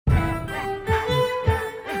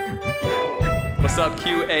What's up,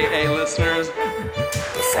 QAA listeners?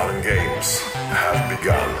 The fun games have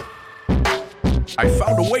begun. I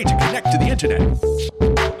found a way to connect to the internet.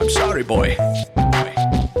 I'm sorry, boy.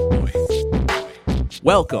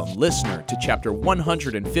 Welcome, listener, to chapter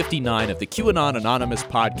 159 of the QAnon Anonymous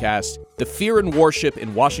podcast, the Fear and Worship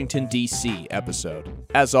in Washington, D.C. episode.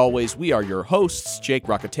 As always, we are your hosts, Jake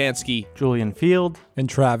Rockatansky, Julian Field, and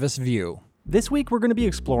Travis View. This week, we're going to be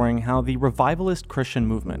exploring how the revivalist Christian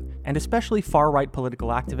movement, and especially far-right political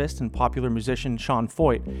activist and popular musician Sean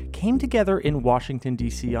Feucht, came together in Washington,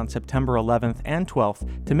 D.C. on September 11th and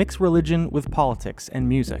 12th to mix religion with politics and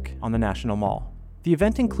music on the National Mall. The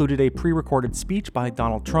event included a pre-recorded speech by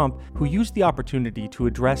Donald Trump, who used the opportunity to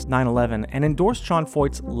address 9/11 and endorsed Sean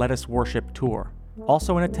Feucht's Let Us Worship tour.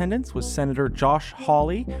 Also in attendance was Senator Josh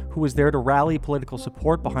Hawley, who was there to rally political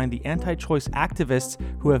support behind the anti-choice activists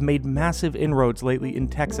who have made massive inroads lately in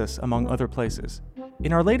Texas, among other places.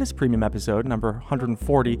 In our latest premium episode, number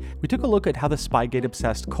 140, we took a look at how the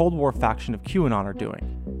Spygate-obsessed Cold War faction of QAnon are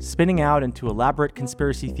doing, spinning out into elaborate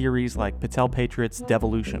conspiracy theories like Patel Patriots'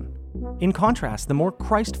 devolution. In contrast, the more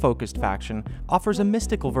Christ-focused faction offers a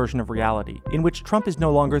mystical version of reality, in which Trump is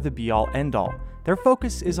no longer the be-all, end-all. Their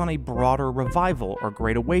focus is on a broader revival or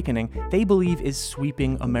great awakening they believe is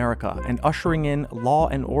sweeping America and ushering in law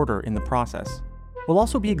and order in the process. We'll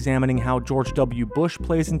also be examining how George W. Bush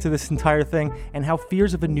plays into this entire thing and how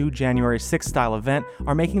fears of a new January 6th style event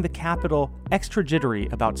are making the Capitol extra jittery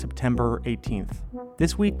about September 18th.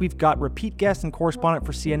 This week, we've got repeat guest and correspondent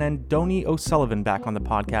for CNN, Donnie O'Sullivan, back on the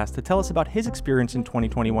podcast to tell us about his experience in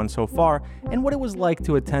 2021 so far and what it was like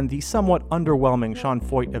to attend the somewhat underwhelming Sean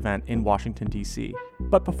Feucht event in Washington, D.C.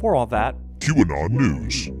 But before all that, QAnon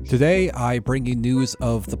News. Today, I bring you news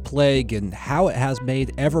of the plague and how it has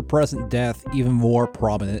made ever-present death even more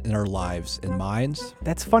prominent in our lives and minds.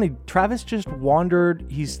 That's funny. Travis just wandered.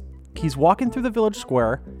 He's walking through the village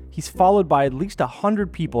square. He's followed by at least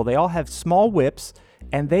 100 people. They all have small whips,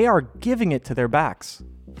 and they are giving it to their backs.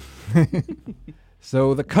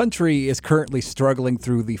 So the country is currently struggling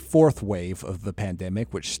through the fourth wave of the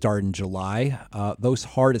pandemic, which started in July. Those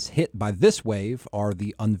hardest hit by this wave are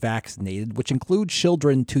the unvaccinated, which include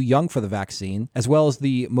children too young for the vaccine, as well as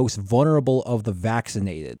the most vulnerable of the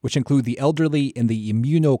vaccinated, which include the elderly and the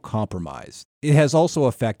immunocompromised. It has also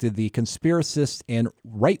affected the conspiracists and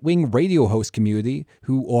right-wing radio host community,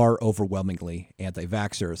 who are overwhelmingly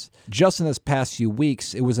anti-vaxxers. Just in this past few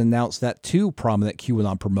weeks, it was announced that 2 prominent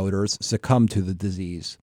QAnon promoters succumbed to the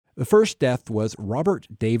disease. The first death was Robert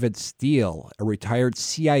David Steele, a retired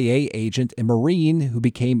CIA agent and Marine who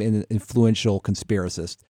became an influential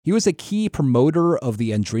conspiracist. He was a key promoter of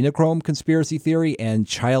the adrenochrome conspiracy theory and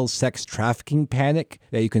child sex trafficking panic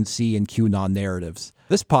that you can see in QAnon narratives.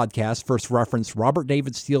 This podcast first referenced Robert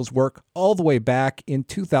David Steele's work all the way back in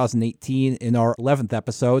 2018 in our 11th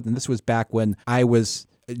episode, and this was back when I was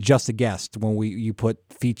just a guest when you put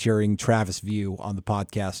featuring Travis View on the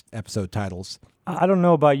podcast episode titles. I don't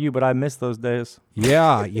know about you, but I miss those days.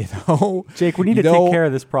 Yeah, Jake, we need to take care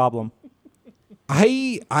of this problem.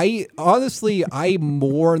 I honestly, I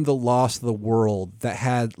mourn the loss of the world that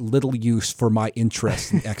had little use for my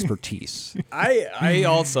interest and expertise. I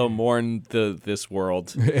also mourn this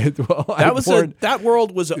world. Well, that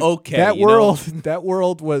world was okay. That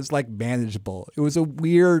world was like manageable. It was a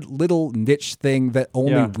weird little niche thing that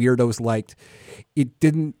only weirdos liked. It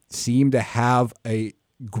didn't seem to have a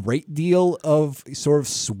great deal of sort of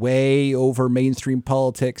sway over mainstream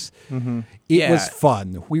politics. Mm-hmm. It was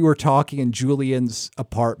fun. We were talking in Julian's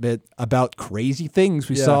apartment about crazy things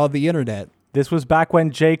we saw on the internet. This was back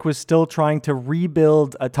when Jake was still trying to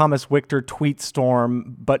rebuild a Thomas Wichter tweet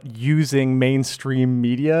storm, but using mainstream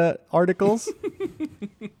media articles.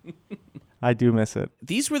 I do miss it.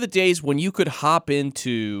 These were the days when you could hop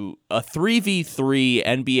into a 3v3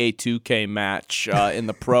 NBA 2K match in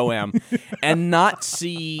the Pro-Am and not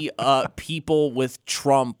see people with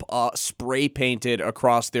Trump spray painted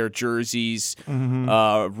across their jerseys,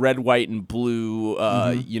 red, white, and blue,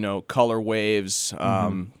 color waves.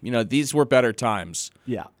 These were better times.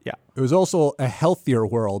 Yeah. It was also a healthier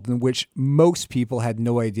world in which most people had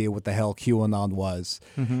no idea what the hell QAnon was.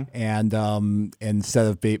 Mm-hmm. And instead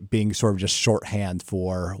of being sort of just shorthand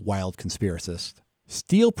for wild conspiracists.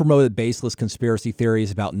 Steele promoted baseless conspiracy theories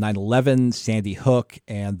about 9/11, Sandy Hook,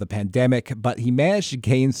 and the pandemic, but he managed to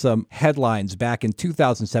gain some headlines back in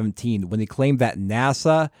 2017 when he claimed that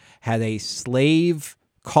NASA had a slave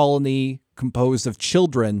colony composed of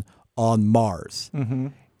children on Mars. Mm-hmm.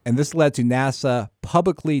 And this led to NASA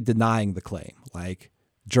publicly denying the claim. Like,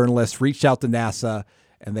 journalists reached out to NASA,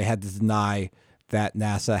 and they had to deny that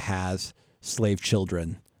NASA has slave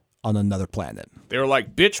children on another planet. They were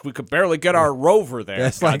like, bitch, we could barely get our rover there.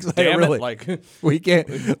 That's God like, damn really, it. Like, we can't,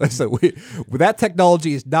 listen, that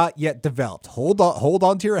technology is not yet developed. Hold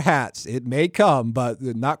on to your hats. It may come, but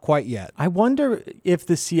not quite yet. I wonder if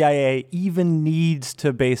the CIA even needs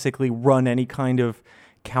to basically run any kind of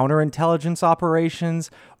counterintelligence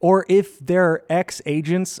operations, or if their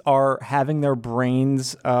ex-agents are having their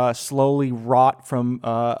brains slowly rot from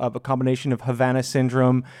a combination of Havana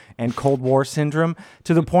syndrome and Cold War syndrome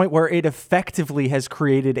to the point where it effectively has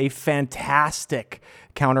created a fantastic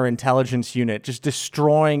counterintelligence unit, just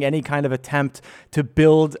destroying any kind of attempt to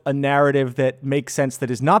build a narrative that makes sense,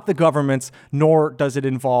 that is not the government's, nor does it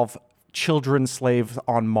involve children slaves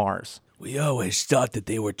on Mars. we always thought that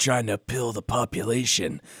they were trying to pill the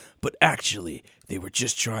population, but actually, they were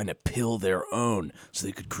just trying to pill their own so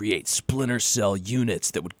they could create splinter cell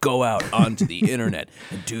units that would go out onto the internet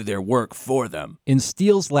and do their work for them. In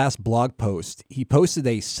Steele's last blog post, he posted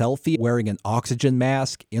a selfie wearing an oxygen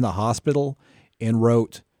mask in a hospital and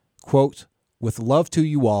wrote, quote, "With love to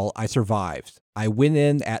you all, I survived. I went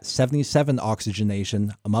in at 77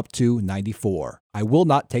 oxygenation. I'm up to 94. I will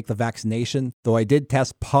not take the vaccination, though I did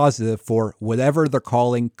test positive for whatever they're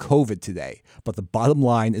calling COVID today. But the bottom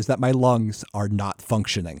line is that my lungs are not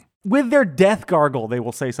functioning." With their death gargle, they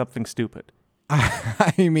will say something stupid.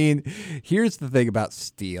 I mean, here's the thing about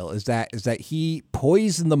Steele is that he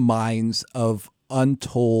poisoned the minds of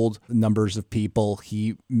untold numbers of people.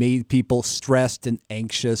 He made people stressed and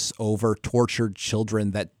anxious over tortured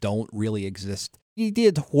children that don't really exist. He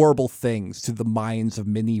did horrible things to the minds of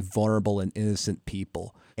many vulnerable and innocent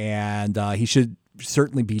people. And he should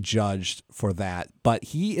certainly be judged for that. But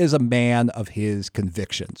he is a man of his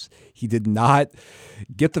convictions. He did not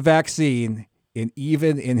get the vaccine, and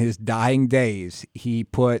even in his dying days, he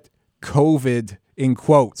put COVID in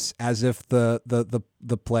quotes as if the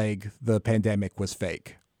plague, the pandemic, was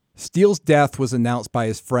fake. Steele's death was announced by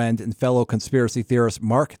his friend and fellow conspiracy theorist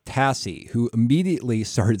Mark Tassi, who immediately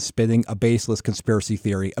started spinning a baseless conspiracy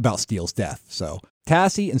theory about Steele's death. So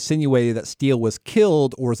Tassi insinuated that Steele was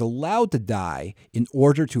killed or was allowed to die in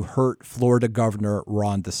order to hurt Florida Governor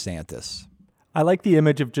Ron DeSantis. I like the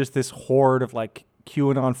image of just this horde of like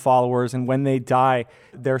QAnon followers, and when they die,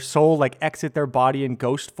 their soul like exit their body in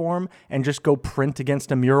ghost form and just go print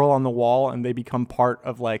against a mural on the wall, and they become part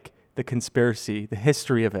of like the conspiracy, the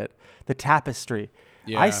history of it, the tapestry.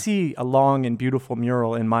 Yeah. I see a long and beautiful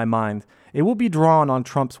mural in my mind. It will be drawn on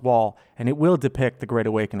Trump's wall, and it will depict the Great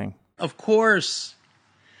Awakening. Of course,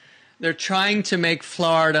 they're trying to make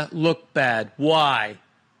Florida look bad. Why?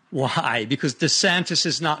 Why? Because DeSantis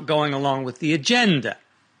is not going along with the agenda.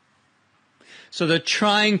 So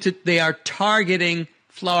they are targeting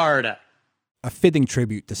Florida. A fitting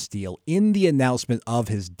tribute to Steele. In the announcement of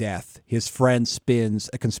his death, his friend spins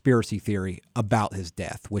a conspiracy theory about his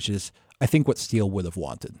death, which is, I think, what Steele would have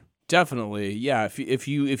wanted. Definitely, yeah. If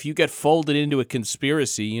you get folded into a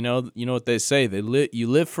conspiracy, you know what they say. You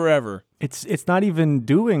live forever. It's not even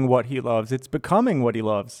doing what he loves; it's becoming what he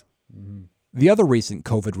loves. Mm-hmm. The other recent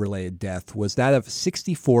COVID-related death was that of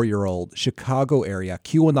 64-year-old Chicago area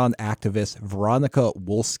QAnon activist Veronica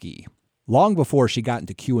Wolski. Long before she got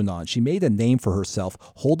into QAnon, she made a name for herself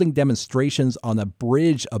holding demonstrations on a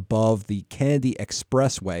bridge above the Kennedy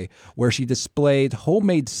Expressway where she displayed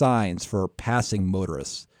homemade signs for passing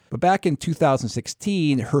motorists. But back in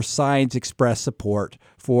 2016, her signs expressed support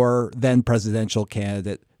for then presidential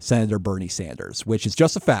candidate Senator Bernie Sanders, which is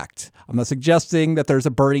just a fact. I'm not suggesting that there's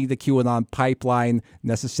a Bernie to QAnon pipeline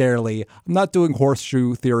necessarily. I'm not doing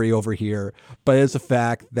horseshoe theory over here, but it is a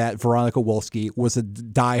fact that Veronica Wolski was a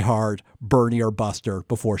diehard Bernie or buster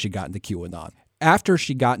before she got into QAnon. After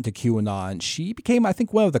she got into QAnon, she became, I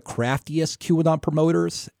think, one of the craftiest QAnon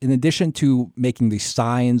promoters. In addition to making these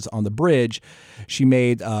signs on the bridge, she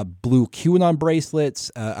made blue QAnon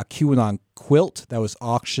bracelets, a QAnon quilt that was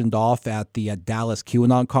auctioned off at the Dallas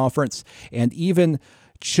QAnon conference, and even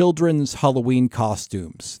children's Halloween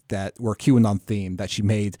costumes that were QAnon themed that she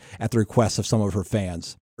made at the request of some of her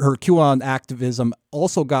fans. Her QAnon activism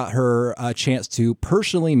also got her a chance to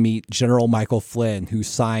personally meet General Michael Flynn, who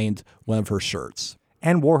signed one of her shirts.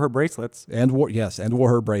 And wore her bracelets. And wore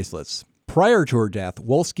her bracelets. Prior to her death,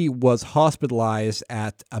 Wolski was hospitalized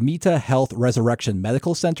at Amita Health Resurrection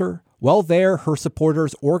Medical Center. While there, her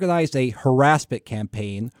supporters organized a harassment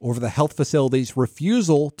campaign over the health facility's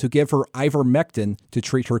refusal to give her ivermectin to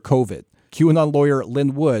treat her COVID. QAnon lawyer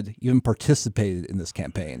Lynn Wood even participated in this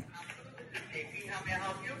campaign.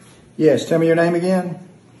 Yes, tell me your name again.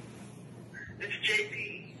 It's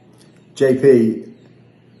JP. JP.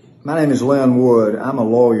 My name is Lynn Wood. I'm a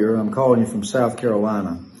lawyer. I'm calling you from South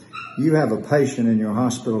Carolina. You have a patient in your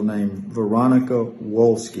hospital named Veronica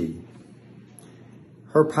Wolski.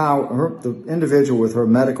 The individual with her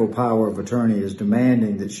medical power of attorney is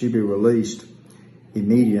demanding that she be released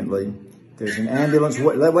immediately. There's an ambulance.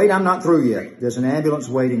 Wait, I'm not through yet. There's an ambulance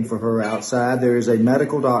waiting for her outside. There is a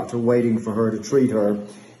medical doctor waiting for her to treat her.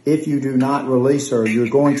 If you do not release her, you're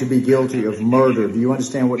going to be guilty of murder. Do you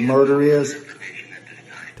understand what murder is?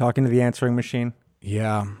 Talking to the answering machine.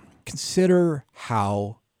 Yeah. Consider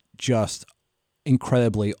how just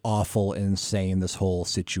incredibly awful and insane this whole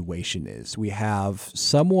situation is. We have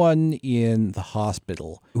someone in the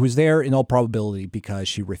hospital who is there in all probability because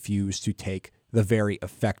she refused to take the very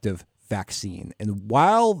effective vaccine. And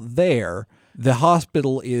while there, the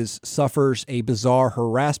hospital suffers a bizarre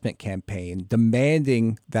harassment campaign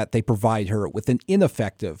demanding that they provide her with an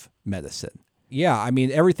ineffective medicine. Yeah, I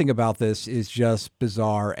mean, everything about this is just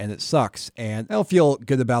bizarre and it sucks. And I don't feel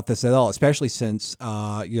good about this at all, especially since,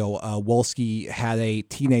 Wolski had a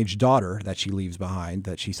teenage daughter that she leaves behind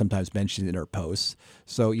that she sometimes mentioned in her posts.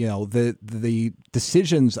 So, the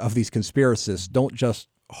decisions of these conspiracists don't just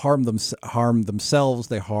harm themselves.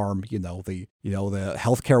 They harm, the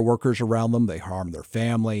healthcare workers around them. They harm their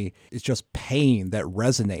family. It's just pain that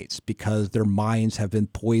resonates because their minds have been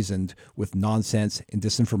poisoned with nonsense and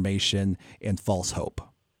disinformation and false hope.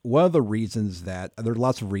 One of the reasons there are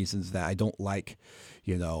lots of reasons that I don't like,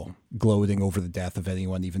 gloating over the death of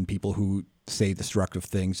anyone, even people who say destructive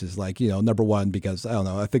things, is like, number one, because I don't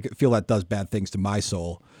know, I feel that does bad things to my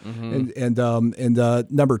soul. Mm-hmm.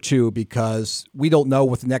 And number two, because we don't know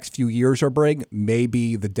what the next few years are bring.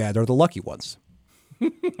 Maybe the dead are the lucky ones.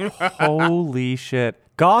 Holy shit.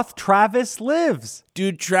 Goth Travis lives.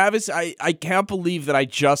 Dude, Travis, I can't believe that I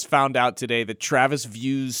just found out today that Travis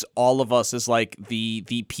views all of us as like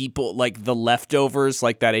the people, like the leftovers,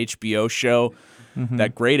 like that HBO show. Mm-hmm.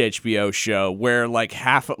 That great HBO show where like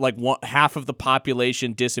half of the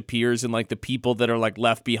population disappears and like the people that are like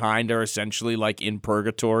left behind are essentially like in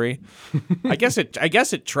purgatory. I guess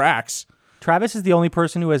it tracks. Travis is the only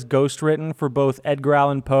person who has ghostwritten for both Edgar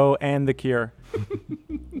Allan Poe and The Cure.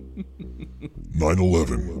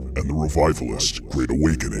 9/11 and the Revivalist Great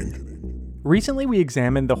Awakening. Recently, we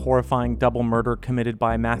examined the horrifying double murder committed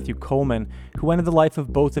by Matthew Coleman, who ended the life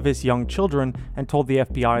of both of his young children and told the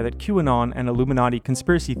FBI that QAnon and Illuminati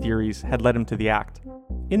conspiracy theories had led him to the act.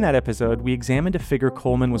 In that episode, we examined a figure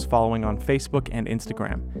Coleman was following on Facebook and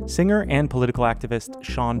Instagram, singer and political activist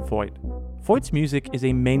Sean Feucht. Feucht's music is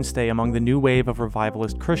a mainstay among the new wave of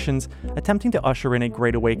revivalist Christians attempting to usher in a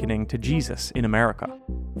great awakening to Jesus in America.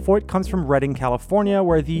 Feucht comes from Redding, California,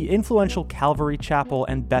 where the influential Calvary Chapel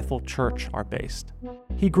and Bethel Church are based.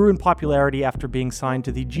 He grew in popularity after being signed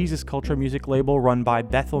to the Jesus Culture music label run by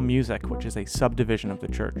Bethel Music, which is a subdivision of the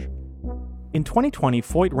church. In 2020,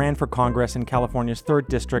 Feucht ran for Congress in California's 3rd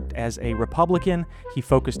District as a Republican. He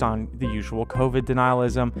focused on the usual COVID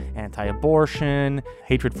denialism, anti-abortion,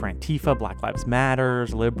 hatred for Antifa, Black Lives Matter,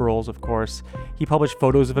 liberals, of course. He published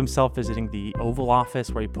photos of himself visiting the Oval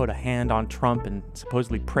Office where he put a hand on Trump and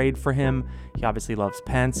supposedly prayed for him. He obviously loves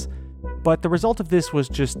Pence. But the result of this was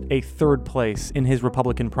just a 3rd place in his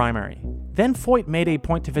Republican primary. Then Feucht made a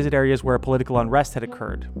point to visit areas where political unrest had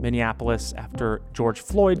occurred. Minneapolis after George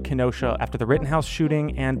Floyd, Kenosha after the Rittenhouse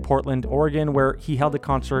shooting, and Portland, Oregon, where he held a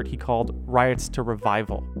concert he called Riots to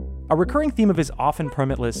Revival. A recurring theme of his often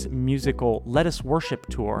permitless musical Let Us Worship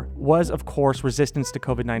tour was, of course, resistance to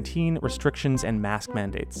COVID-19, restrictions, and mask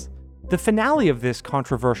mandates. The finale of this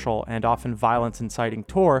controversial and often violence-inciting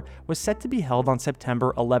tour was set to be held on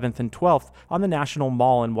September 11th and 12th on the National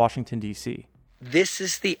Mall in Washington, D.C. This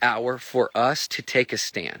is the hour for us to take a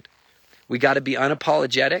stand. We got to be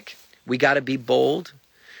unapologetic, we got to be bold,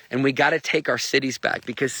 and we got to take our cities back,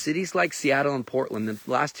 because cities like Seattle and Portland, the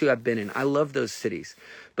last two I've been in, I love those cities,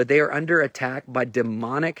 but they are under attack by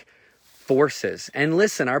demonic forces. And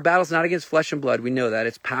listen, our battle's not against flesh and blood. We know that.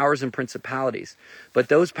 It's powers and principalities. But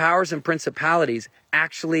those powers and principalities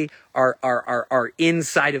actually are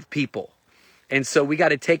inside of people. And so we got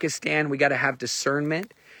to take a stand. We got to have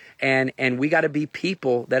discernment. And we got to be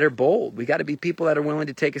people that are bold. We got to be people that are willing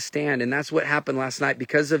to take a stand. And that's what happened last night.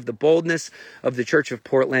 Because of the boldness of the Church of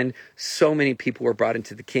Portland, so many people were brought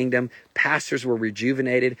into the kingdom. Pastors were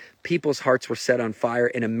rejuvenated. People's hearts were set on fire.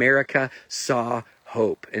 And America saw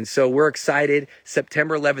hope. And so we're excited.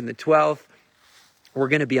 September 11th and 12th, we're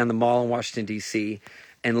going to be on the Mall in Washington, D.C.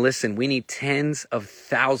 And listen, we need tens of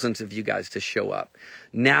thousands of you guys to show up.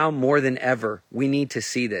 Now more than ever, we need to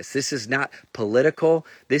see this. This is not political.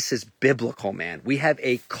 This is biblical, man. We have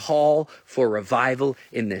a call for revival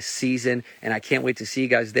in this season, and I can't wait to see you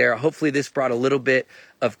guys there. Hopefully this brought a little bit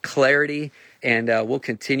of clarity, and we'll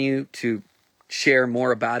continue to share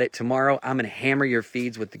more about it. Tomorrow, I'm going to hammer your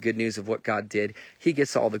feeds with the good news of what God did. He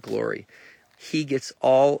gets all the glory. He gets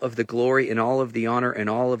all of the glory and all of the honor and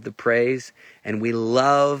all of the praise. And we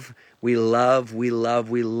love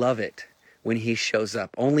it when he shows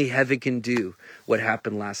up. Only heaven can do what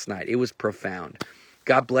happened last night. It was profound.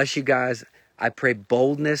 God bless you guys. I pray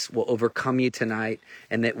boldness will overcome you tonight,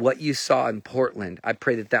 and that what you saw in Portland, I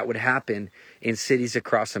pray that that would happen in cities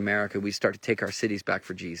across America. We start to take our cities back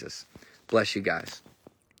for Jesus. Bless you guys.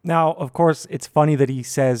 Now, of course, it's funny that he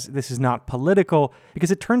says this is not political,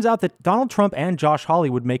 because it turns out that Donald Trump and Josh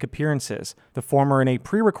Hawley would make appearances, the former in a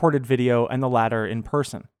pre-recorded video and the latter in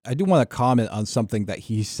person. I do want to comment on something that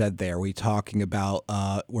he said there. We're talking about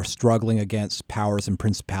we're struggling against powers and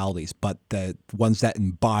principalities, but the ones that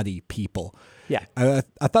embody people. Yeah.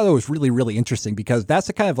 I thought it was really, really interesting, because that's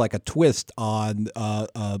a kind of like a twist on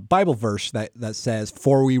a Bible verse that says,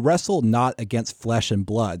 "For we wrestle not against flesh and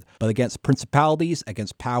blood, but against principalities,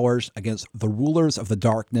 against powers, against the rulers of the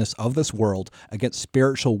darkness of this world, against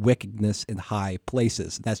spiritual wickedness in high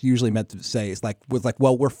places." That's usually meant to say, it's like,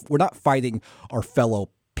 well, we're not fighting our fellow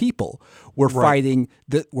people. We're fighting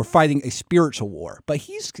a spiritual war. But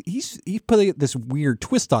he's putting this weird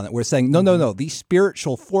twist on it. We're saying, no. These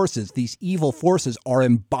spiritual forces, these evil forces are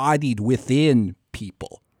embodied within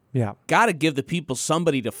people. Yeah. Got to give the people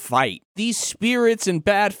somebody to fight. These spirits and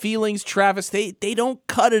bad feelings, Travis, they don't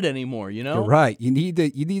cut it anymore, you know? You're right. You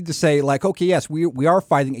need to say, like, okay, yes, we are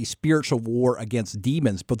fighting a spiritual war against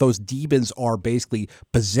demons, but those demons are basically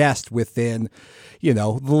possessed within, the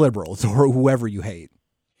liberals or whoever you hate.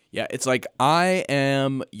 Yeah, it's like I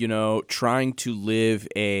am, trying to live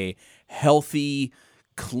a healthy,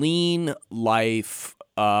 clean life,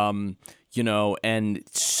 and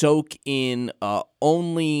soak in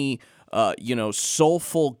only,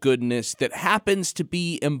 soulful goodness that happens to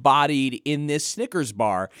be embodied in this Snickers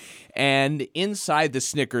bar. And inside the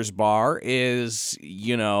Snickers bar is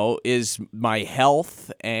my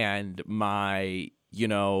health and my,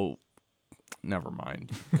 never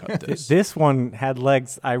mind. Cut this. This one had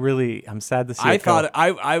legs. I'm sad to see it go.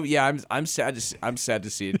 I'm sad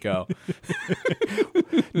to see it go.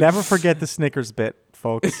 Never forget the Snickers bit,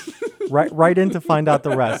 folks. Right in to find out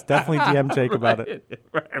the rest. Definitely DM Jake about it.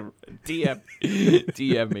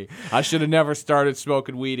 DM me. I should have never started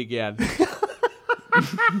smoking weed again.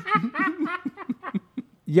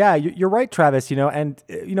 Yeah, you're right, Travis. And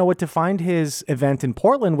what defined his event in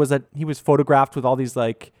Portland was that he was photographed with all these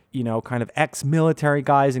kind of ex-military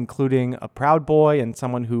guys, including a Proud Boy and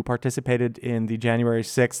someone who participated in the January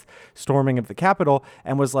 6th storming of the Capitol,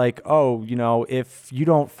 and was like, oh, if you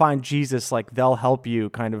don't find Jesus, they'll help you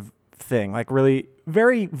kind of thing. Really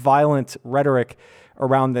very violent rhetoric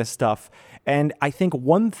around this stuff. And I think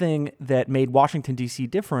one thing that made Washington, D.C.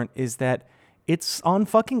 different is that it's on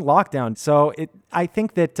fucking lockdown. So I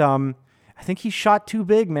think that I think he shot too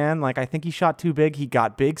big, man. I think he shot too big. He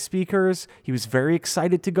got big speakers. He was very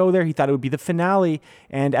excited to go there. He thought it would be the finale.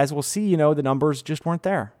 And as we'll see, the numbers just weren't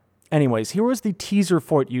there. Anyways, here was the teaser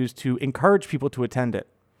for it used to encourage people to attend it.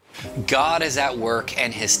 God is at work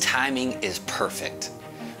and his timing is perfect.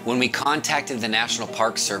 When we contacted the National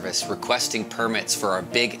Park Service requesting permits for our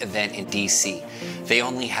big event in DC, they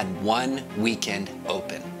only had one weekend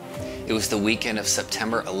open. It was the weekend of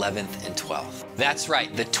September 11th and 12th. That's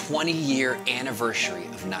right, the 20-year anniversary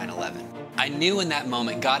of 9/11. I knew in that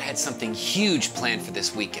moment God had something huge planned for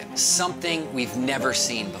this weekend, something we've never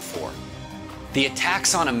seen before. The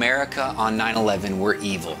attacks on America on 9/11 were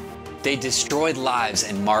evil. They destroyed lives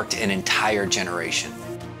and marked an entire generation.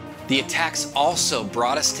 The attacks also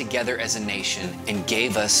brought us together as a nation and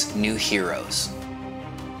gave us new heroes.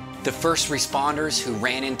 The first responders who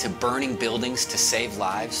ran into burning buildings to save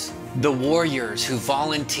lives. The warriors who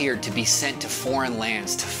volunteered to be sent to foreign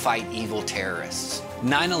lands to fight evil terrorists.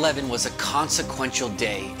 9/11 was a consequential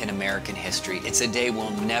day in American history. It's a day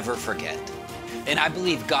we'll never forget. And I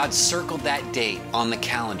believe God circled that date on the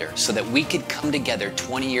calendar so that we could come together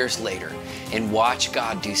 20 years later and watch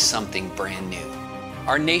God do something brand new.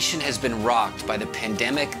 Our nation has been rocked by the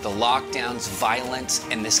pandemic, the lockdowns, violence,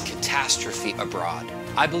 and this catastrophe abroad.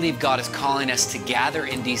 I believe God is calling us to gather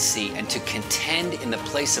in DC and to contend in the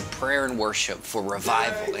place of prayer and worship for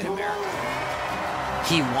revival in America.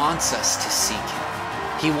 He wants us to seek Him.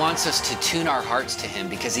 He wants us to tune our hearts to Him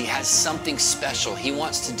because He has something special He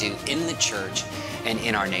wants to do in the church and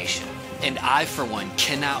in our nation. And I, for one,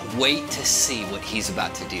 cannot wait to see what He's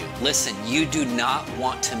about to do. Listen, you do not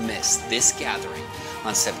want to miss this gathering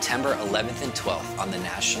on September 11th and 12th on the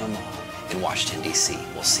National Mall in Washington, D.C.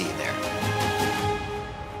 We'll see you there.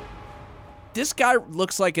 this guy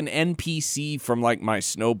looks like an NPC from like my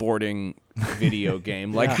snowboarding video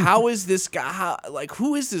game. Like, how is this guy?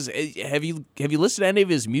 Who is this? Have you listened to any of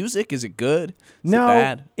his music? Is it good? Is it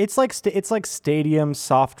bad? It's like stadium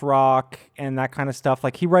soft rock and that kind of stuff.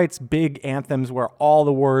 Like, he writes big anthems where all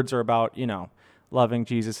the words are about, loving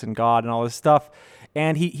Jesus and God and all this stuff.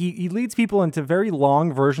 And he leads people into very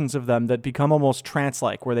long versions of them that become almost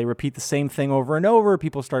trance-like, where they repeat the same thing over and over.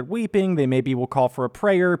 People start weeping. They maybe will call for a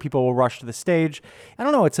prayer. People will rush to the stage. I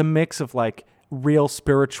don't know. It's a mix of like real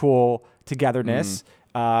spiritual togetherness,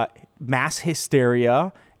 mass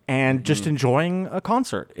hysteria, and just enjoying a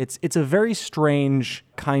concert. It's a very strange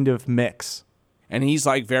kind of mix. And he's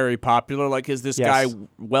like very popular. Like, is this guy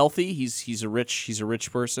wealthy? He's a rich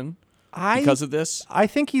person. Because of this? I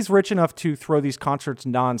think he's rich enough to throw these concerts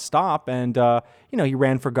nonstop, and he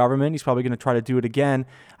ran for government. He's probably going to try to do it again.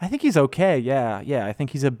 I think he's okay. Yeah. I think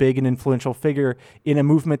he's a big and influential figure in a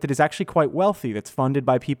movement that is actually quite wealthy, that's funded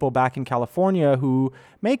by people back in California who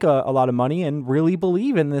make a lot of money and really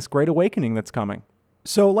believe in this great awakening that's coming.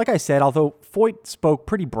 So, like I said, although Foyt spoke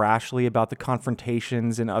pretty brashly about the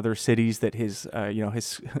confrontations in other cities that his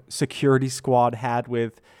security squad had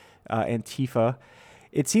with Antifa,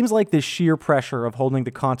 it seems like the sheer pressure of holding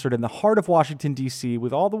the concert in the heart of Washington, D.C.,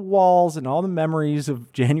 with all the walls and all the memories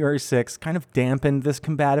of January 6th, kind of dampened this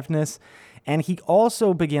combativeness. And he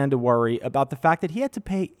also began to worry about the fact that he had to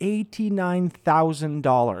pay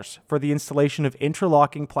 $89,000 for the installation of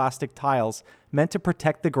interlocking plastic tiles meant to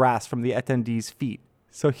protect the grass from the attendees' feet.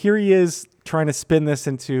 So here he is trying to spin this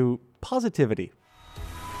into positivity.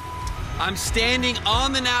 I'm standing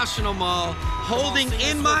on the National Mall, holding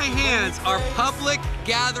in my hands our public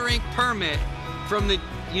gathering permit from the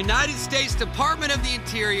United States Department of the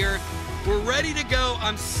Interior. We're ready to go.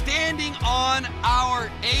 I'm standing on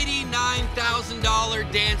our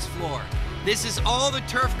 $89,000 dance floor. This is all the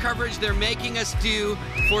turf coverage they're making us do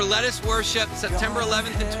for Let Us Worship, September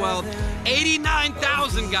 11th and 12th.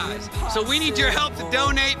 89,000 guys. So we need your help to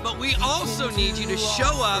donate, but we also need you to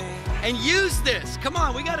show up and use this. Come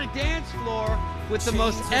on, we got a dance floor with the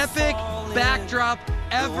most epic backdrop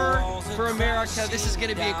ever for America. This is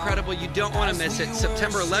gonna be incredible. You don't wanna miss it.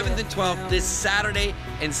 September 11th and 12th, this Saturday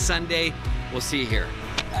and Sunday. We'll see you here.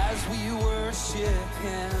 As we worship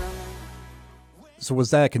him. So was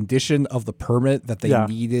that a condition of the permit that they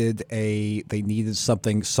needed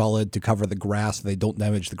something solid to cover the grass so they don't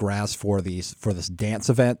damage the grass for this dance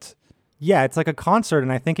event? Yeah, it's like a concert,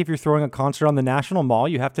 and I think if you're throwing a concert on the National Mall,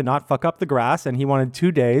 you have to not fuck up the grass, and he wanted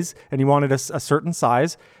 2 days, and he wanted a certain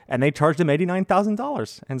size, and they charged him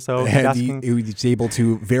 $89,000. And so he was able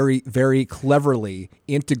to very, very cleverly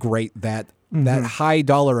integrate that high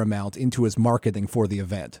dollar amount into his marketing for the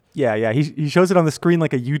event. Yeah. He shows it on the screen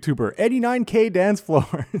like a YouTuber. 89K dance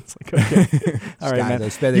floor. It's like, okay. All right,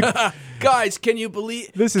 man. Guys, can you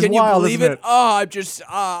believe this? Is wild, isn't it? Oh,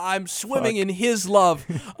 I'm swimming in his love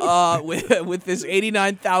with this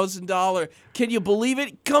 $89,000. Can you believe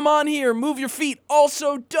it? Come on here, move your feet.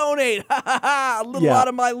 Also donate. A little out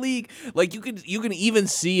of my league. Like you can even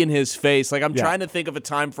see in his face. Like I'm trying to think of a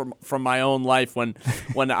time from my own life when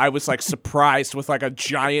I was like surprised with like a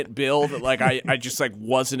giant bill that like I just like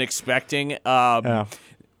wasn't expecting.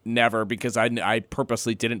 Never, because I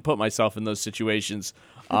purposely didn't put myself in those situations.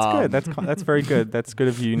 That's good. That's very good. That's good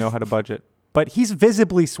of you. You know how to budget. But he's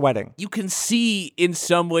visibly sweating. You can see in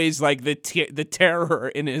some ways like the terror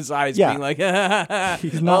in his eyes, being like,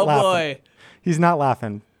 he's not laughing. Boy. He's not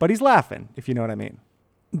laughing, but he's laughing, if you know what I mean.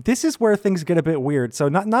 This is where things get a bit weird. So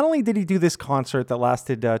not only did he do this concert that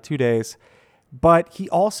lasted 2 days, but he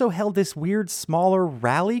also held this weird, smaller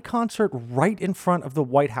rally concert right in front of the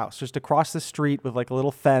White House, just across the street with like a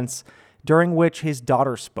little fence, during which his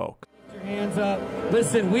daughter spoke. Your hands up.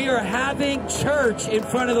 Listen, we are having church in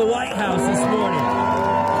front of the White House this morning.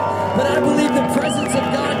 But I believe the presence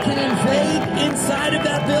of God can invade inside of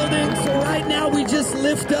that building. So right now we just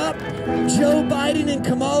lift up Joe Biden and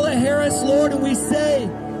Kamala Harris, Lord, and we say,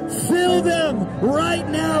 fill them right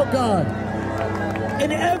now, God.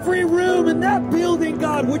 In every room in that building,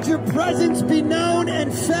 God, would your presence be known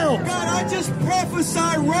and felt? God, I just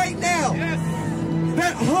prophesy right now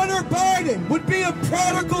that Hunter Biden would be a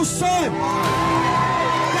prodigal son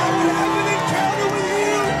that would have an encounter with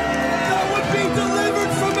you, that would be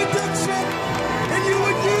delivered from addiction, and you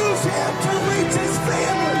would use him to reach his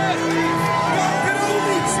family. God, can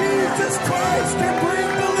only Jesus Christ can bring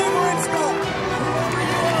deliverance, God.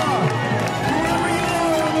 Whoever you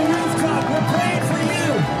are on the rooftop, we're praying for you.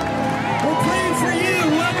 We're praying for you.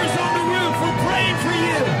 Whoever's on the roof, we're praying for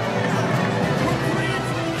you.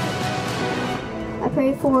 I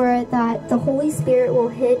pray for that the Holy Spirit will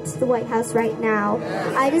hit the White House right now.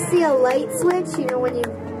 I just see a light switch, you know, when you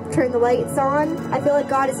turn the lights on. I feel like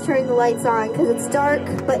God is turning the lights on because it's dark,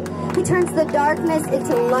 but he turns the darkness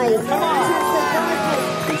into light.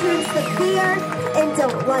 He turns the fear into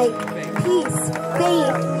like peace,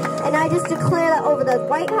 faith. And I just declare that over the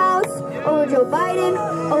White House, over Joe Biden,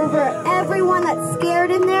 over everyone that's scared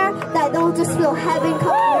in there, that they'll just feel heaven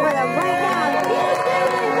come over them right now.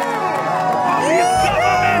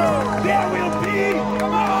 There will be,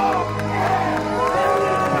 come on!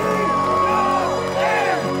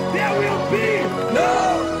 There will be no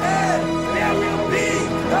end! There will be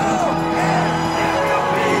no end! There will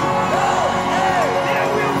be no end! There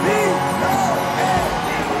will be no end!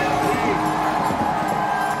 There will be.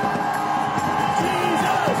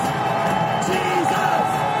 Jesus! Jesus!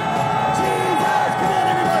 Jesus! Come on,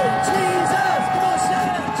 everybody! Jesus! Come on, shout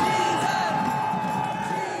out! Jesus!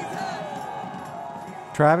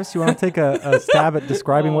 Travis, you want to take a stab at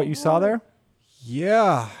describing what you saw there?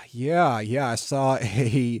 Yeah. I saw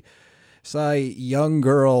a young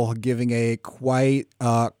girl giving a quite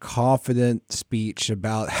confident speech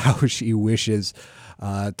about how she wishes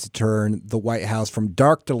to turn the White House from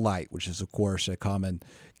dark to light, which is, of course, a common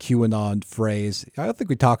QAnon phrase. I don't think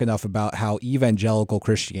we talk enough about how evangelical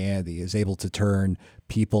Christianity is able to turn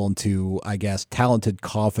people into, I guess, talented,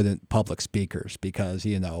 confident public speakers because,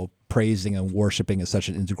 you know, praising and worshiping is such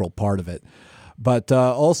an integral part of it. But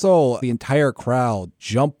also the entire crowd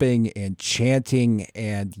jumping and chanting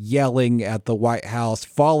and yelling at the White House,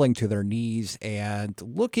 falling to their knees and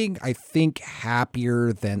looking, I think,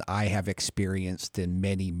 happier than I have experienced in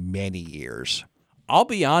many, many years. I'll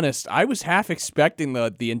be honest, I was half expecting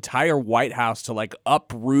the entire White House to like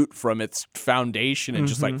uproot from its foundation and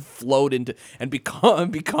just like float into and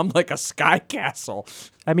become like a sky castle.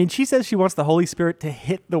 I mean, she says she wants the Holy Spirit to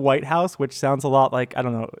hit the White House, which sounds a lot like, I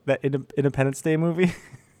don't know, that Independence Day movie.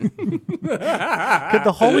 Could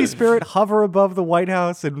the Holy Spirit hover above the White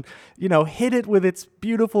House and, you know, hit it with its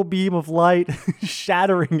beautiful beam of light,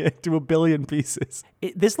 shattering it to a billion pieces?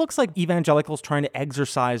 This looks like evangelicals trying to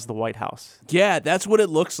exorcise the White House. Yeah, that's what it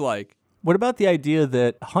looks like. What about the idea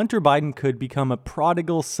that Hunter Biden could become a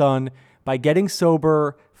prodigal son by getting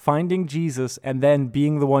sober, finding Jesus, and then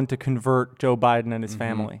being the one to convert Joe Biden and his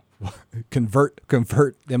family? Convert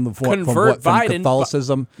them from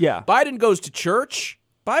Catholicism? Yeah. Biden goes to church.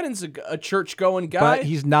 Biden's a church-going guy. But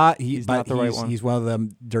he's not the right one. He's one of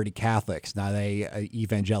them dirty Catholics, not a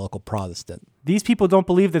evangelical Protestant. These people don't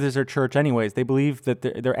believe that there's a church anyways. They believe that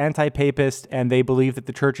they're anti-papist, and they believe that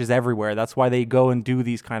the church is everywhere. That's why they go and do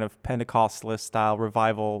these kind of Pentecostalist-style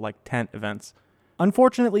revival, like tent events.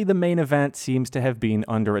 Unfortunately, the main event seems to have been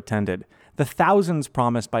underattended. The thousands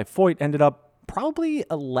promised by Foyt ended up probably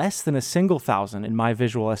less than a single thousand in my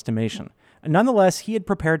visual estimation. Nonetheless, he had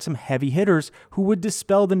prepared some heavy hitters who would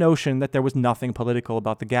dispel the notion that there was nothing political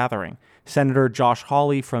about the gathering. Senator Josh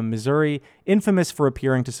Hawley from Missouri, infamous for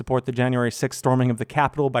appearing to support the January 6th storming of the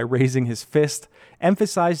Capitol by raising his fist,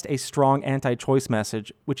 emphasized a strong anti-choice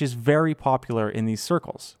message, which is very popular in these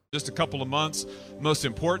circles. Just a couple of months, most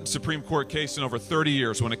important Supreme Court case in over 30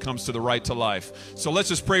 years when it comes to the right to life. So let's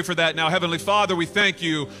just pray for that now. Heavenly Father, we thank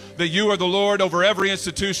you that you are the Lord over every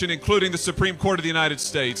institution, including the Supreme Court of the United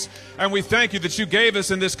States. And we thank you that you gave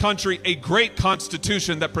us in this country a great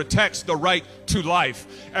constitution that protects the right to life.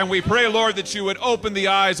 And we pray, Lord, that you would open the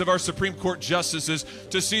eyes of our Supreme Court justices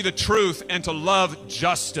to see the truth and to love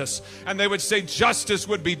justice. And they would say justice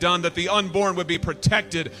would be done, that the unborn would be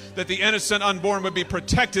protected, that the innocent unborn would be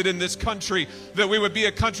protected in this country, that we would be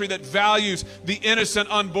a country that values the innocent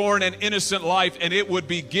unborn and innocent life, and it would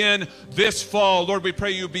begin this fall. Lord, we pray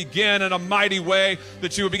you begin in a mighty way,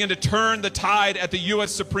 that you would begin to turn the tide at the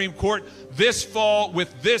U.S. Supreme Court this fall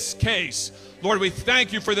with this case. Lord, we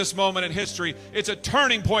thank you for this moment in history. It's a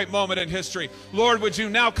turning point moment in history. Lord, would you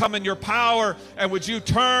now come in your power, and would you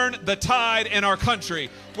turn the tide in our country?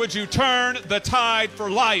 Would you turn the tide for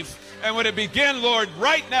life? And would it begin, Lord,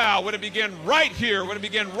 right now? Would it begin right here? Would it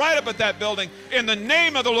begin right up at that building? In the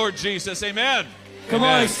name of the Lord Jesus, amen. Come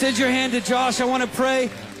on, extend your hand to Josh. I want to pray.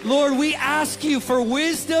 Lord, we ask you for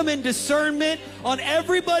wisdom and discernment on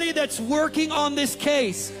everybody that's working on this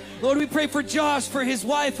case. Lord, we pray for Josh, for his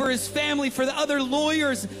wife, for his family, for the other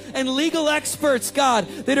lawyers and legal experts, God,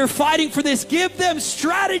 that are fighting for this. Give them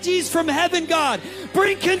strategies from heaven, God.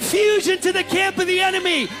 Bring confusion to the camp of the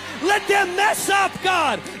enemy. Let them mess up,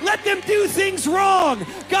 God. Let them do things wrong.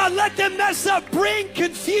 God, let them mess up. Bring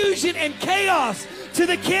confusion and chaos to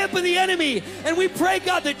the camp of the enemy. And we pray,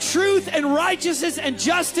 God, that truth and righteousness and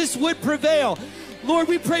justice would prevail. Lord,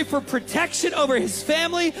 we pray for protection over his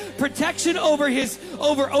family, protection over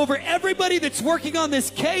over everybody that's working on this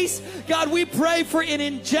case. God, we pray for an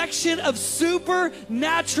injection of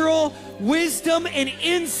supernatural wisdom and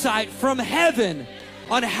insight from heaven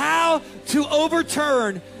on how to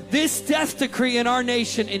overturn this death decree in our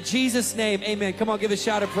nation. In Jesus' name, amen. Come on, give a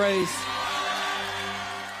shout of praise.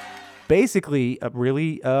 Basically, a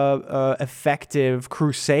really effective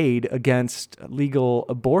crusade against legal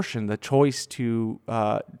abortion, the choice to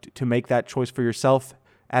make that choice for yourself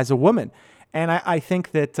as a woman. And I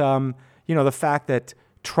think that, the fact that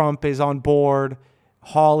Trump is on board,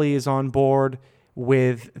 Hawley is on board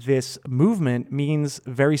with this movement means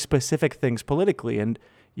very specific things politically. And,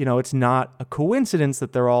 it's not a coincidence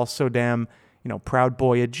that they're all so damn, Proud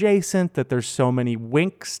Boy adjacent, that there's so many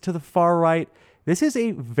winks to the far right. This is a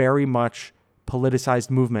very much politicized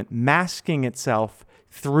movement, masking itself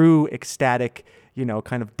through ecstatic,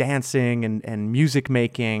 kind of dancing and music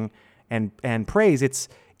making and praise. It's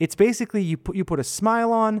basically you put a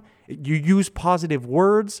smile on, you use positive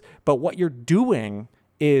words, but what you're doing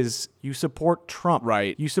is you support Trump.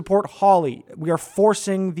 Right. You support Hawley. We are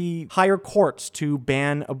forcing the higher courts to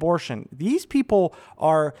ban abortion. These people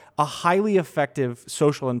are a highly effective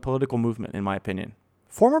social and political movement, in my opinion.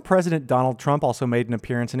 Former President Donald Trump also made an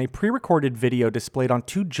appearance in a pre-recorded video displayed on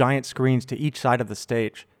 2 giant screens to each side of the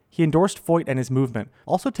stage. He endorsed Foyt and his movement,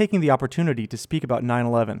 also taking the opportunity to speak about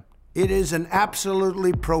 9/11. It is an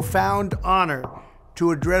absolutely profound honor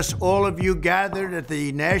to address all of you gathered at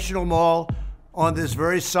the National Mall on this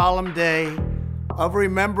very solemn day of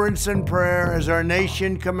remembrance and prayer as our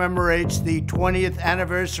nation commemorates the 20th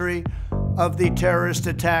anniversary of the terrorist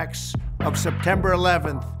attacks of September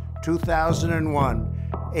 11th, 2001.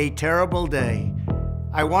 A terrible day.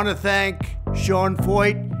 I want to thank Sean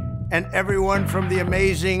Foyt and everyone from the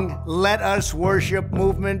amazing Let Us Worship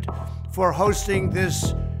movement for hosting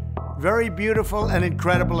this very beautiful and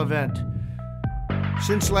incredible event.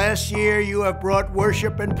 Since last year, you have brought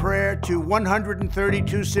worship and prayer to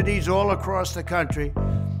 132 cities all across the country,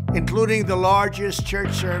 including the largest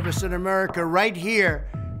church service in America right here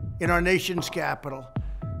in our nation's capital.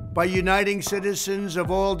 By uniting citizens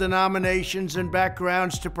of all denominations and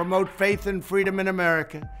backgrounds to promote faith and freedom in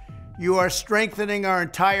America, you are strengthening our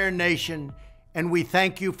entire nation, and we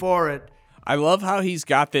thank you for it. I love how he's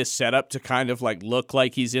got this set up to kind of like look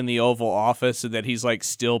like he's in the Oval Office and that he's like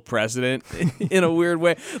still president in a weird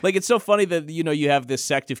way. Like, it's so funny that, you have this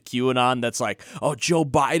sect of QAnon that's like, oh, Joe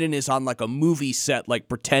Biden is on like a movie set, like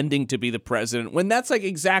pretending to be the president, when that's like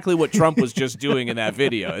exactly what Trump was just doing in that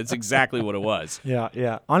video. It's exactly what it was.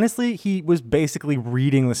 Yeah. Honestly, he was basically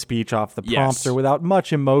reading the speech off the prompter without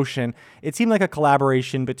much emotion. It seemed like a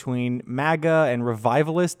collaboration between MAGA and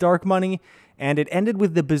revivalist Dark Money. And it ended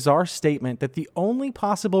with the bizarre statement that the only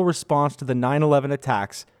possible response to the 9/11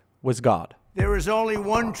 attacks was God. There is only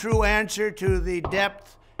one true answer to the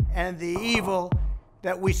depth and the evil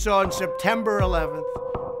that we saw on September 11th.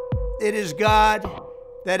 It is God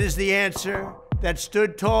that is the answer that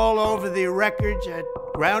stood tall over the wreckage at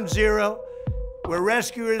Ground Zero, where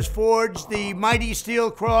rescuers forged the mighty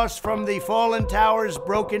steel cross from the fallen tower's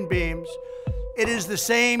broken beams. It is the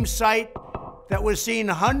same site that was seen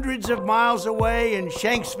hundreds of miles away in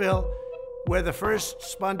Shanksville, where the first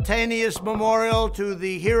spontaneous memorial to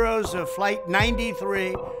the heroes of Flight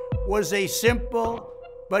 93 was a simple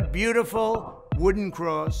but beautiful wooden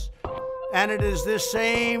cross. And it is this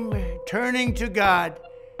same turning to God,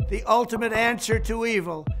 the ultimate answer to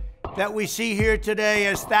evil, that we see here today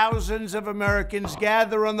as thousands of Americans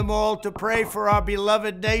gather on the Mall to pray for our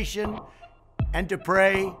beloved nation and to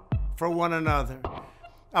pray for one another.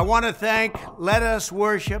 I want to thank Let Us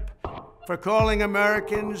Worship for calling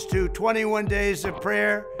Americans to 21 days of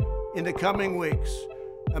prayer in the coming weeks.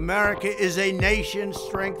 America is a nation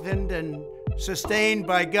strengthened and sustained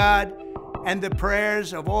by God and the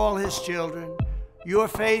prayers of all his children. Your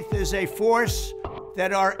faith is a force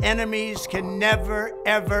that our enemies can never,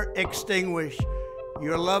 ever extinguish.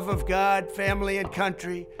 Your love of God, family, and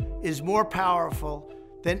country is more powerful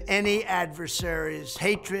than any adversary's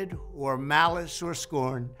hatred or malice or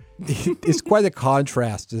scorn. It's quite a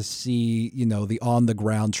contrast to see, the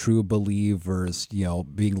on-the-ground true believers,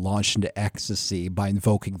 being launched into ecstasy by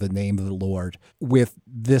invoking the name of the Lord with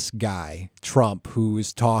this guy, Trump, who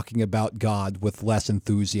is talking about God with less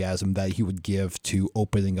enthusiasm that he would give to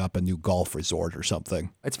opening up a new golf resort or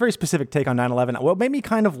something. It's a very specific take on 9/11. What made me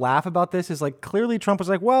kind of laugh about this is, like, clearly Trump was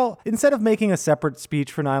like, well, instead of making a separate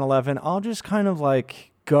speech for 9/11, I'll just kind of like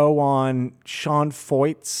go on Sean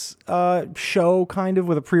Foyt's show, kind of,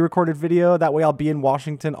 with a pre-recorded video. That way I'll be in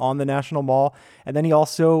Washington on the National Mall. And then he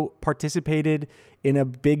also participated in a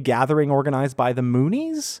big gathering organized by the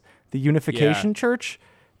Moonies, the Unification Church.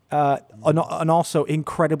 An also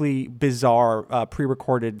incredibly bizarre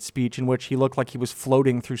pre-recorded speech in which he looked like he was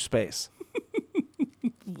floating through space.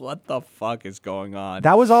 What the fuck is going on?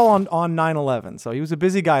 That was all on 9/11, so he was a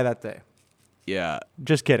busy guy that day. Yeah.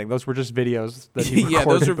 Just kidding. Those were just videos that he recorded. Yeah,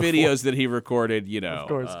 those are before. videos that he recorded, you know. Of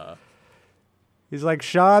course. He's like,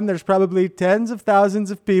 Sean, there's probably tens of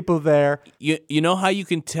thousands of people there. You know how you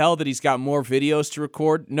can tell that he's got more videos to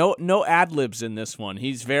record? No ad-libs in this one.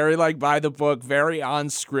 He's very, like, by the book, very on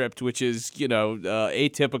script, which is, you know,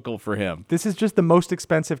 atypical for him. This is just the most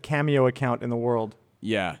expensive Cameo account in the world.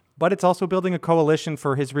 Yeah. But it's also building a coalition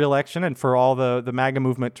for his reelection and for all the MAGA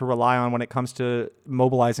movement to rely on when it comes to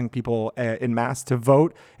mobilizing people en masse to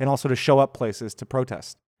vote and also to show up places to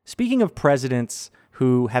protest. Speaking of presidents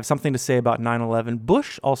who have something to say about 9/11,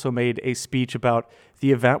 Bush also made a speech about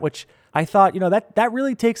the event, which I thought, you know, that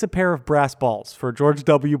really takes a pair of brass balls for George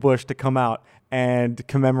W. Bush to come out and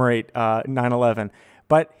commemorate 9/11.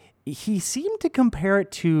 But he seemed to compare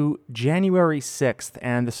it to January 6th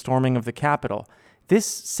and the storming of the Capitol. This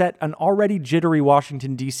set an already jittery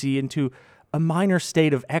Washington, D.C. into a minor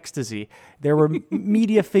state of ecstasy. There were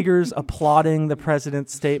media figures applauding the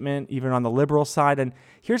president's statement, even on the liberal side. And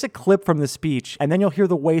here's a clip from the speech, and then you'll hear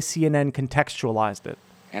the way CNN contextualized it.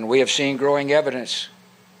 And we have seen growing evidence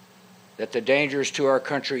that the dangers to our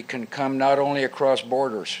country can come not only across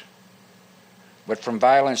borders, but from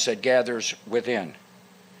violence that gathers within.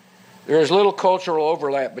 There is little cultural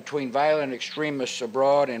overlap between violent extremists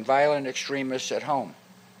abroad and violent extremists at home.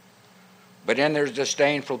 But in their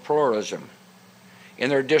disdain for pluralism, in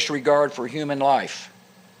their disregard for human life,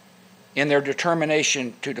 in their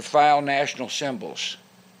determination to defile national symbols,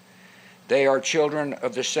 they are children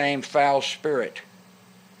of the same foul spirit,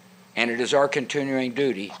 and it is our continuing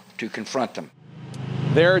duty to confront them.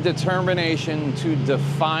 Their determination to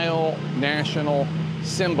defile national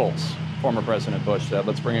symbols, former President Bush said.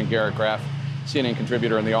 Let's bring in Garrett Graff, CNN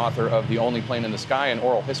contributor and the author of The Only Plane in the Sky, an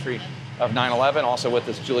oral history of 9/11. Also with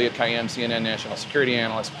us, Juliette Kayyem, CNN national security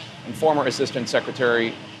analyst and former assistant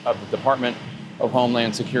secretary of the Department of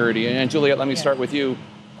Homeland Security. And Juliette, let me start with you,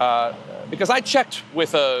 because I checked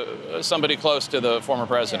with somebody close to the former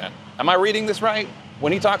president. Am I reading this right?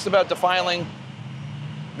 When he talks about defiling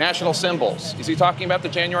national symbols, is he talking about the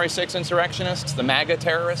January 6th insurrectionists, the MAGA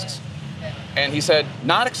terrorists? And he said,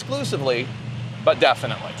 not exclusively, but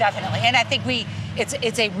definitely. Definitely. And I think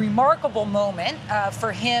it's a remarkable moment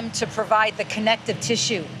for him to provide the connective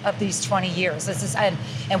tissue of these 20 years. This is, and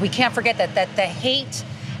we can't forget that the hate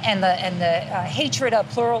and the hatred of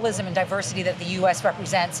pluralism and diversity that the U.S.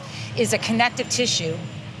 represents is a connective tissue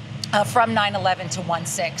from 9/11 to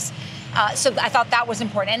 1/6. So I thought that was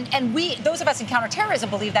important. And we, those of us in counterterrorism,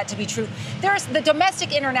 believe that to be true. The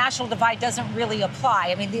domestic international divide doesn't really apply.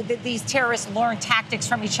 I mean, these terrorists learn tactics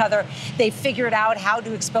from each other. They figured out how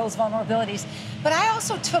to expose vulnerabilities. But I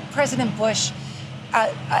also took President Bush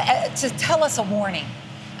to tell us a warning,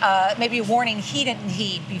 maybe a warning he didn't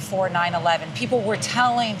heed before 9/11. People were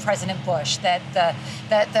telling President Bush that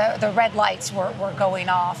the red lights were going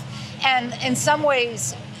off. And in some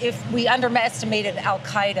ways, if we underestimated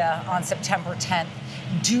al-Qaeda on September 10th,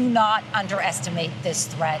 do not underestimate this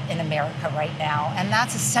threat in America right now. And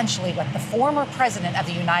that's essentially what the former president of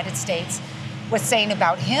the United States was saying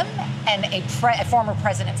about him and a former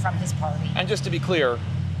president from his party. And just to be clear,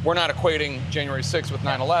 we're not equating January 6th with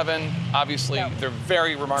 9/11. Obviously, they're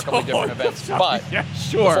very remarkably different events. But yeah,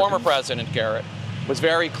 sure. The former president, Garrett, was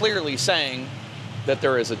very clearly saying that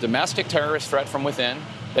there is a domestic terrorist threat from within.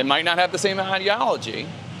 They might not have the same ideology.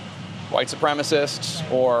 White supremacists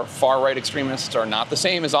or far-right extremists are not the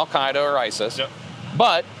same as al-Qaeda or ISIS,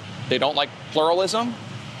 but they don't like pluralism.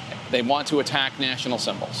 They want to attack national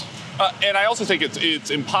symbols. And I also think it's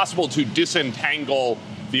impossible to disentangle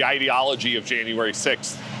the ideology of January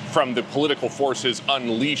 6th from the political forces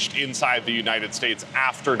unleashed inside the United States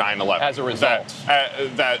after 9/11. As a result.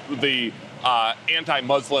 That the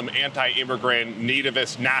anti-Muslim, anti-immigrant,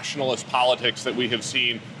 nativist, nationalist politics that we have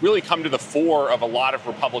seen really come to the fore of a lot of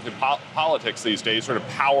Republican politics these days, sort of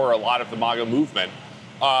power a lot of the MAGA movement,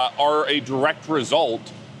 are a direct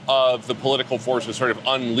result of the political forces sort of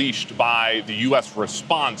unleashed by the U.S.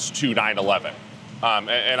 response to 9/11.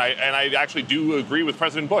 And I actually do agree with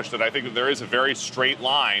President Bush that I think that there is a very straight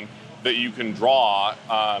line that you can draw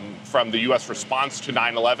from the U.S. response to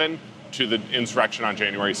 9/11 to the insurrection on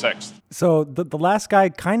January 6th. So the last guy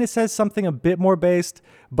kind of says something a bit more based,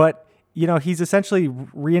 but he's essentially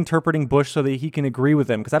reinterpreting Bush so that he can agree with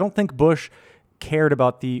him. Because I don't think Bush cared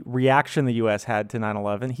about the reaction the U.S. had to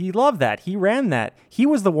 9/11. He loved that. He ran that. He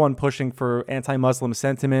was the one pushing for anti-Muslim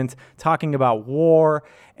sentiment, talking about war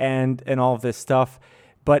and all of this stuff.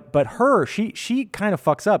 But she kind of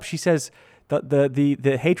fucks up. She says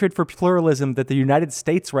the hatred for pluralism that the United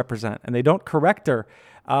States represent, and they don't correct her.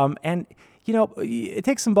 And it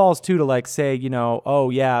takes some balls too to say, oh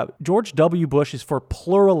yeah, George W. Bush is for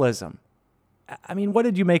pluralism. I mean, what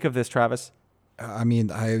did you make of this, Travis? I mean,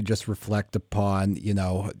 I just reflect upon,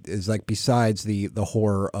 is besides the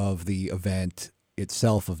horror of the event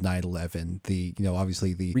itself of 9/11,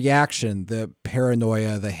 obviously the reaction, the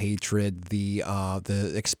paranoia, the hatred, the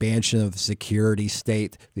expansion of the security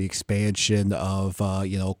state, the expansion of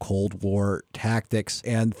Cold War tactics,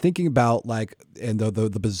 and thinking about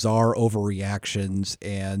the bizarre overreactions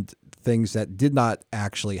and things that did not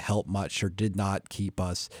actually help much or did not keep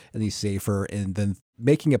us any safer, and then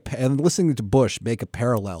and listening to Bush make a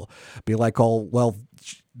parallel, be like, oh well,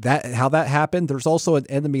 how that happened. There's also an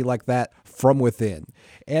enemy like that from within,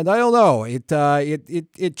 and I don't know.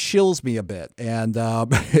 It chills me a bit, and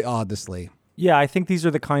honestly. Yeah, I think these are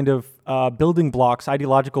the kind of building blocks,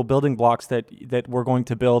 ideological building blocks that we're going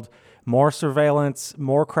to build more surveillance,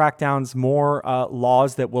 more crackdowns, more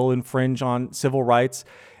laws that will infringe on civil rights.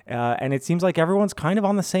 And it seems like everyone's kind of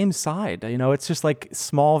on the same side. It's just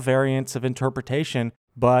small variants of interpretation.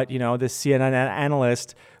 But, this CNN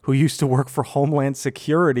analyst who used to work for Homeland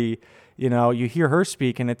Security, you hear her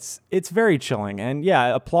speak and it's very chilling. And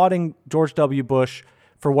yeah, applauding George W. Bush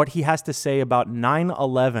for what he has to say about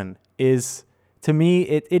 9/11 is, to me,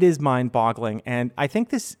 it is mind-boggling. And I think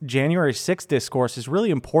this January 6th discourse is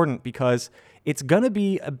really important because it's going to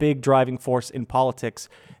be a big driving force in politics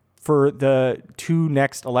for the 2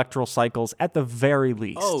 next electoral cycles at the very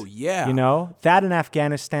least. Oh, yeah. That in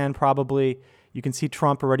Afghanistan probably. You can see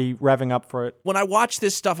Trump already revving up for it. When I watch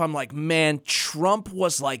this stuff, I'm like, man, Trump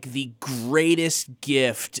was the greatest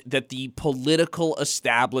gift that the political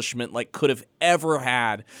establishment could have ever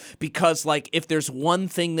had. Because if there's one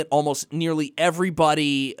thing that almost nearly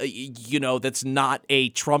everybody, that's not a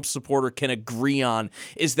Trump supporter can agree on,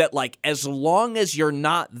 is that as long as you're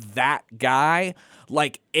not that guy,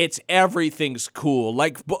 it's everything's cool.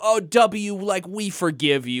 We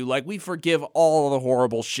forgive you. We forgive all of the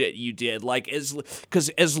horrible shit you did. Because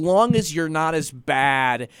as long as you're not as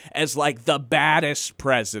bad as the baddest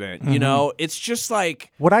president, it's just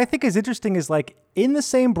What I think is interesting is in the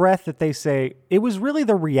same breath that they say it was really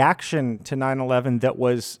the reaction to 9/11 that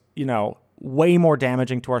was, way more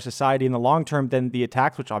damaging to our society in the long term than the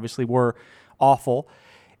attacks, which obviously were awful.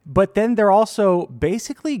 But then they're also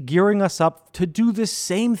basically gearing us up to do the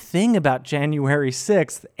same thing about January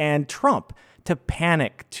 6th and Trump, to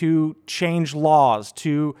panic, to change laws,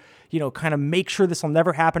 to, kind of make sure this will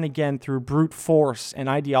never happen again through brute force and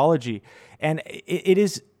ideology. And it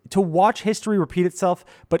is to watch history repeat itself,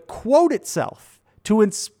 but quote itself, to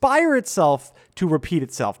inspire itself to repeat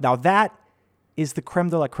itself. Now that is the creme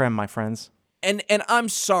de la creme, my friends. And I'm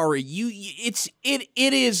sorry, it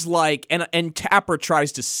is and Tapper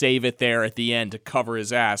tries to save it there at the end to cover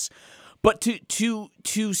his ass. But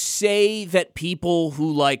to say that people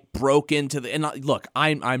who broke into look,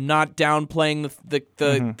 I'm not downplaying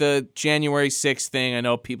the January 6th thing. I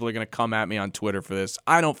know people are gonna come at me on Twitter for this.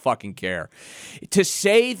 I don't fucking care. To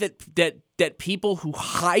say that people who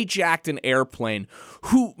hijacked an airplane,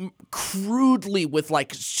 who crudely with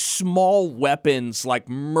small weapons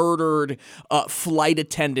murdered flight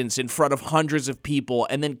attendants in front of hundreds of people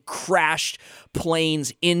and then crashed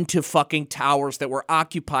planes into fucking towers that were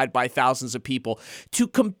occupied by thousands of people, to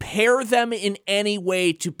compare them in any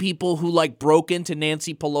way to people who broke into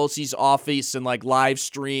Nancy Pelosi's office and live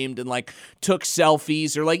streamed and took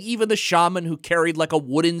selfies, or even the shaman who carried a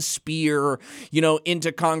wooden spear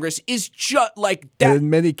into Congress, is just that. In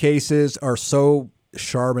many cases are so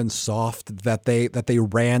sharp and soft that they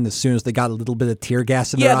ran as soon as they got a little bit of tear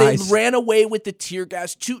gas in their eyes. Yeah, they ran away with the tear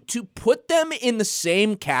gas. To put them in the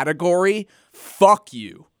same category, fuck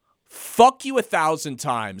you. Fuck you 1,000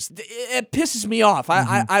 times. It pisses me off.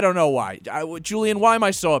 I don't know why. Julian, why am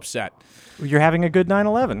I so upset? You're having a good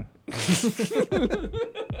 9/11.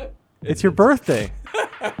 It's your birthday.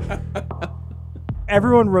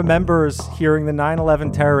 Everyone remembers hearing the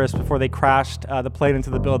 9/11 terrorists before they crashed the plane into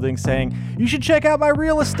the building saying, "You should check out my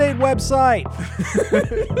real estate website."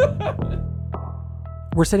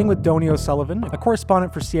 We're sitting with Donny O'Sullivan, a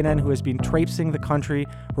correspondent for CNN who has been traipsing the country,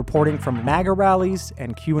 reporting from MAGA rallies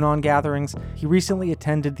and QAnon gatherings. He recently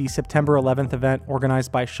attended the September 11th event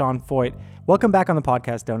organized by Sean Feucht. Welcome back on the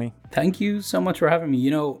podcast, Donny. Thank you so much for having me.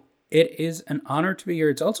 It is an honor to be here.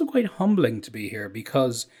 It's also quite humbling to be here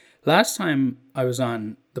because last time I was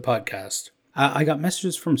on the podcast, I got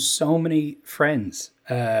messages from so many friends,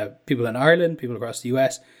 people in Ireland, people across the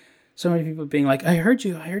US, so many people being like, I heard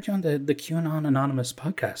you on the QAnon Anonymous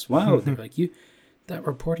podcast. Wow. They're like, that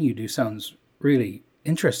reporting you do sounds really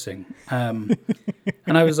interesting. And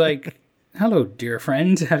I was like, hello, dear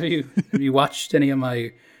friend. Have you watched any of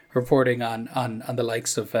my reporting on the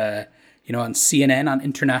likes of, on CNN, on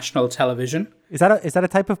international television? Is that a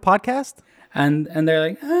type of podcast? And they're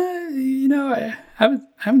like, I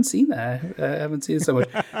haven't seen that. I haven't seen it so much.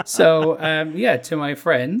 So, to my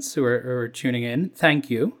friends who are tuning in, thank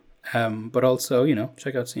you. But also,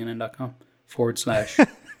 check out CNN.com /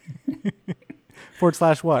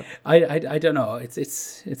 / what? I don't know.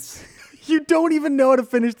 It's You don't even know how to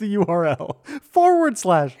finish the URL.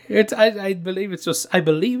 / I believe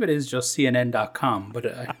it is just CNN.com,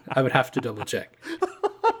 but I would have to double check.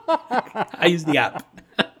 I use the app.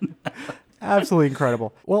 Absolutely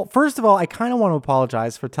incredible. Well, first of all, I kind of want to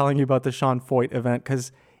apologize for telling you about the Sean Feucht event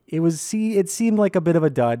because it seemed like a bit of a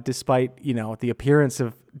dud, despite the appearance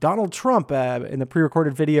of Donald Trump in the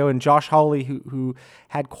pre-recorded video and Josh Hawley, who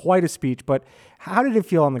had quite a speech. But how did it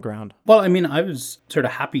feel on the ground? Well, I mean, I was sort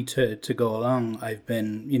of happy to go along. I've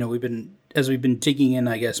been, we've been digging in,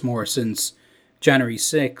 I guess, more since January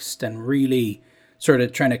 6th and really sort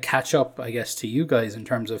of trying to catch up, I guess, to you guys in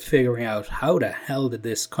terms of figuring out how the hell did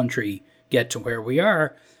this country get to where we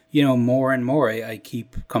are. More and more, I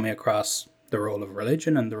keep coming across the role of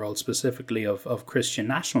religion and the role specifically of Christian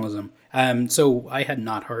nationalism. So I had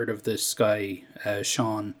not heard of this guy,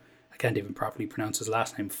 Sean, I can't even properly pronounce his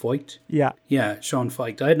last name, Feucht? Yeah, Sean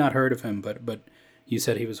Feucht. I had not heard of him, but you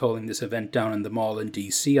said he was holding this event down in the mall in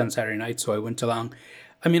DC on Saturday night, so I went along.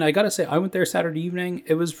 I mean, I gotta say, I went there Saturday evening.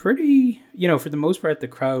 It was pretty, for the most part, the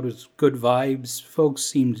crowd was good vibes. Folks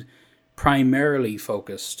seemed primarily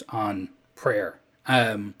focused on prayer.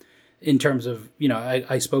 In terms of,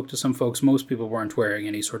 I spoke to some folks. Most people weren't wearing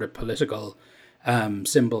any sort of political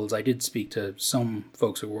symbols. I did speak to some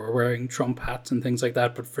folks who were wearing Trump hats and things like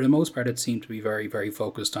that. But for the most part, it seemed to be very, very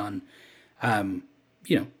focused on,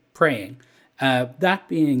 praying. That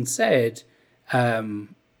being said, I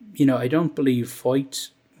don't believe Feucht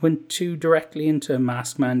went too directly into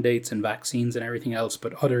mask mandates and vaccines and everything else,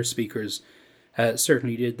 but other speakers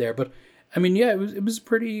certainly did there. But I mean, yeah, it was a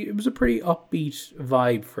pretty upbeat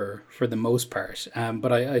vibe for the most part.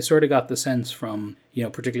 But I sort of got the sense from,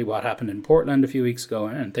 particularly what happened in Portland a few weeks ago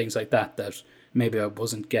and things like that maybe I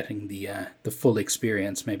wasn't getting the full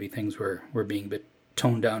experience. Maybe things were being a bit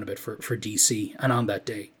toned down a bit for DC and on that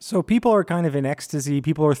day. So people are kind of in ecstasy.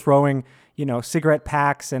 People are throwing, cigarette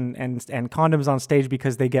packs and condoms on stage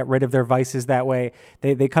because they get rid of their vices that way.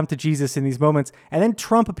 They come to Jesus in these moments. And then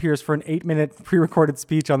Trump appears for an 8-minute pre-recorded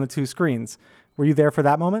speech on the two screens. Were you there for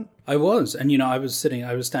that moment? I was. And, I was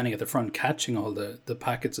standing at the front catching all the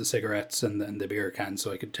packets of cigarettes and the beer cans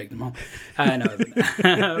so I could take them home.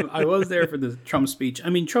 I was there for the Trump speech. I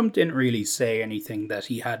mean, Trump didn't really say anything that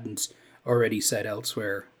he hadn't already said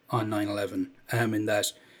elsewhere on 9/11, in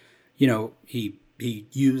that, he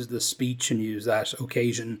used the speech and used that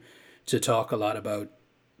occasion to talk a lot about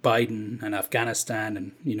Biden and Afghanistan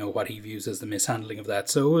and, what he views as the mishandling of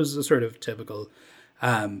that. So it was a sort of typical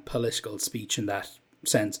political speech in that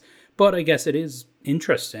sense. But I guess it is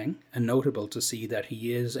interesting and notable to see that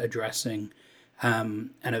he is addressing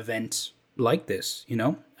an event like this,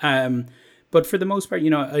 But for the most part,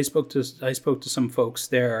 I spoke to some folks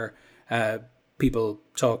there, people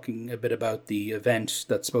talking a bit about the event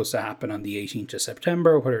that's supposed to happen on the 18th of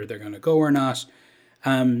September, whether they're going to go or not.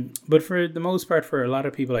 But for the most part, for a lot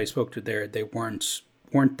of people I spoke to there, they weren't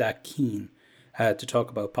that keen to talk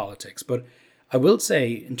about politics. But I will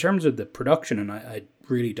say, in terms of the production, and I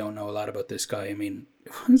really don't know a lot about this guy, I mean,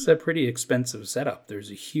 it was a pretty expensive setup.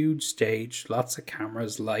 There's a huge stage, lots of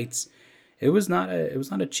cameras, lights. It was not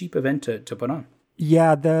a cheap event to put on.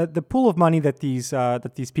 Yeah, the pool of money that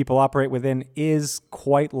these people operate within is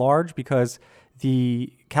quite large because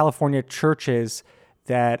the California churches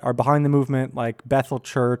that are behind the movement, like Bethel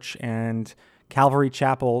Church and Calvary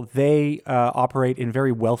Chapel, they operate in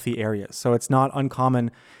very wealthy areas. So it's not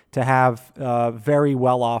uncommon to have very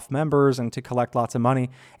well-off members and to collect lots of money.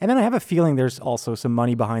 And then I have a feeling there's also some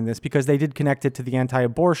money behind this because they did connect it to the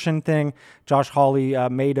anti-abortion thing. Josh Hawley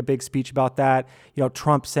made a big speech about that.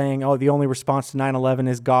 Trump saying, the only response to 9/11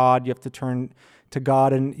 is God. You have to turn to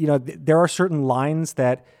God. And, there are certain lines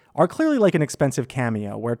that are clearly like an expensive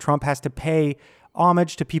cameo where Trump has to pay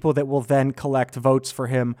homage to people that will then collect votes for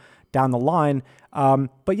him down the line.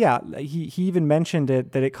 But yeah, he even mentioned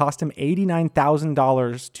that it cost him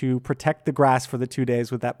 $89,000 to protect the grass for the 2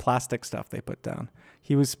 days with that plastic stuff they put down.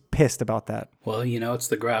 He was pissed about that. Well, it's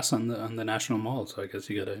the grass on the National Mall, so I guess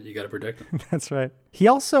you gotta protect it. That's right. He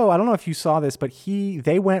also, I don't know if you saw this, but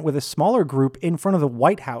they went with a smaller group in front of the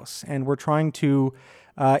White House and were trying to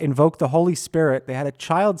invoke the Holy Spirit. They had a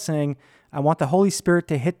child saying, "I want the Holy Spirit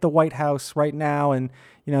to hit the White House right now," and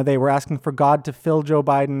they were asking for God to fill Joe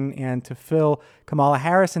Biden and to fill Kamala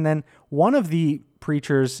Harris. And then one of the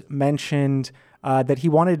preachers mentioned that he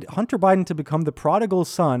wanted Hunter Biden to become the prodigal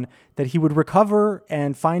son, that he would recover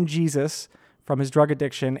and find Jesus from his drug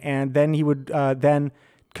addiction, and then he would then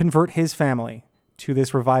convert his family to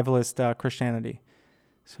this revivalist Christianity.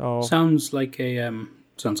 So sounds like a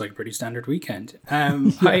pretty standard weekend.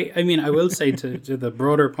 I will say to the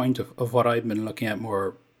broader point of what I've been looking at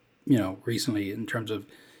more, recently in terms of,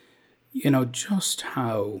 just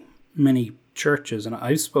how many churches, and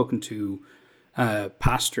I've spoken to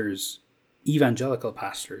pastors, evangelical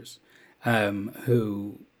pastors,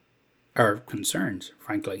 who are concerned,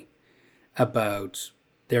 frankly, about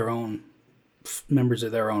their own members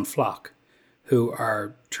of their own flock who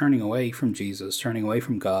are turning away from Jesus, turning away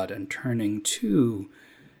from God, and turning to,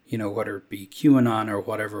 whether it be QAnon or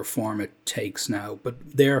whatever form it takes now,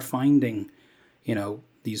 but they're finding,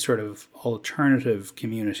 these sort of alternative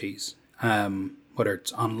communities, whether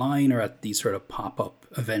it's online or at these sort of pop-up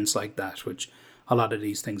events like that, which a lot of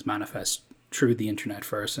these things manifest through the internet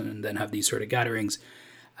first and then have these sort of gatherings.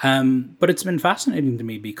 But it's been fascinating to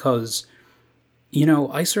me because,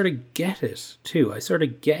 I sort of get it too. I sort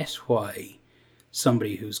of get why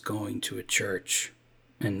somebody who's going to a church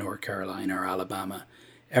in North Carolina or Alabama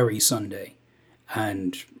every Sunday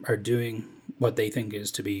and are doing what they think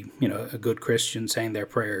is to be, a good Christian, saying their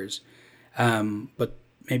prayers, but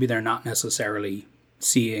maybe they're not necessarily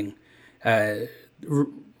seeing,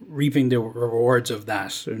 reaping the rewards of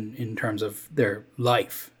that in terms of their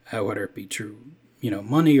life, whether it be through,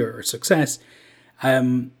 money or success.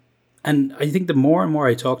 And I think the more and more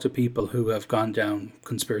I talk to people who have gone down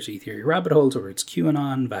conspiracy theory rabbit holes, or it's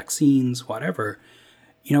QAnon, vaccines, whatever,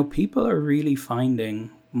 people are really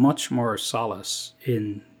finding much more solace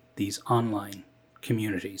in these online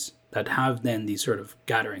communities that have then these sort of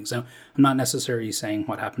gatherings. Now, I'm not necessarily saying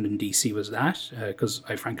what happened in DC was that, because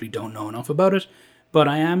I frankly don't know enough about it, but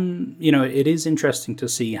I am, it is interesting to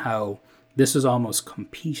see how this is almost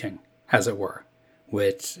competing, as it were,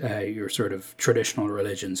 with your sort of traditional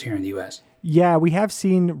religions here in the US. Yeah, we have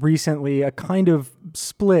seen recently a kind of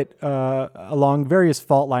split along various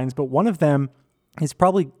fault lines, but one of them is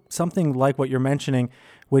probably something like what you're mentioning,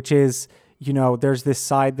 which is, there's this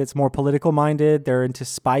side that's more political minded. They're into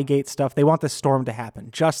Spygate stuff. They want the storm to happen.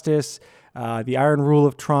 Justice, the iron rule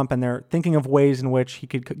of Trump, and they're thinking of ways in which he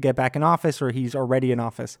could get back in office or he's already in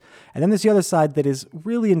office. And then there's the other side that is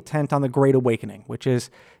really intent on the Great Awakening, which is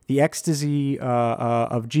the ecstasy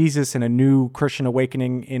of Jesus and a new Christian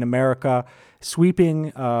awakening in America,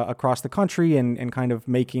 sweeping across the country and kind of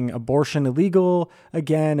making abortion illegal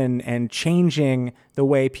again and changing the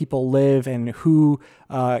way people live and who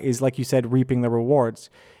is, like you said, reaping the rewards.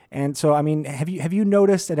 And so, I mean, have you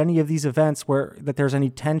noticed at any of these events that there's any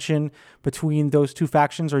tension between those two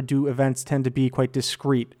factions, or do events tend to be quite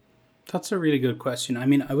discreet? That's a really good question. I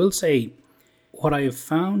mean, I will say what I have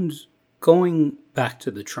found going back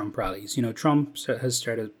to the Trump rallies, Trump has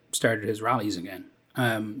started his rallies again.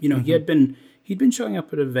 He'd been showing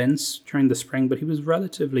up at events during the spring, but he was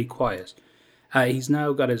relatively quiet. He's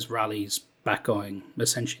now got his rallies back going,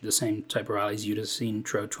 essentially the same type of rallies you'd have seen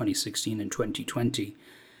throughout 2016 and 2020.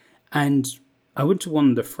 And I went to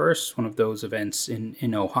one of those events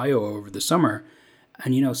in Ohio over the summer,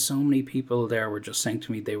 and so many people there were just saying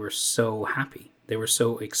to me they were so happy. They were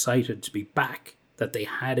so excited to be back that they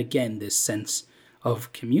had again this sense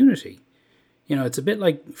of community. It's a bit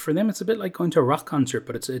like, for them, it's a bit like going to a rock concert,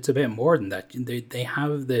 but it's a bit more than that. They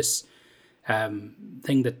have this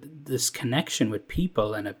thing, that this connection with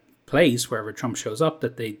people and a place wherever Trump shows up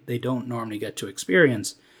that they don't normally get to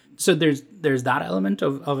experience. So there's that element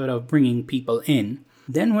of it, of bringing people in.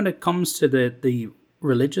 Then when it comes to the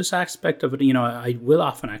religious aspect of it, I will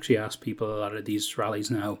often actually ask people a lot of these rallies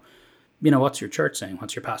now, what's your church saying?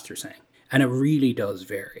 What's your pastor saying? And it really does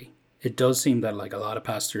vary. It does seem that like a lot of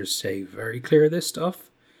pastors say very clear this stuff.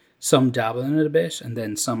 Some dabble in it a bit, and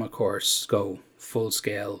then some, of course, go full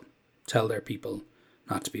scale, tell their people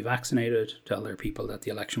not to be vaccinated, tell their people that the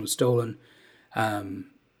election was stolen.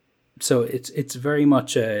 So it's very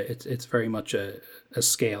much a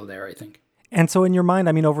scale there, I think. And so in your mind,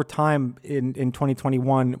 I mean, over time in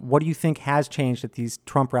 2021, what do you think has changed at these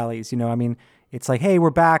Trump rallies? I mean, it's like, hey, we're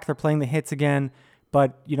back. They're playing the hits again.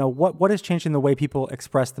 But, what has changed in the way people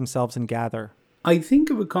express themselves and gather? I think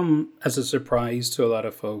it would come as a surprise to a lot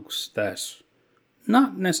of folks that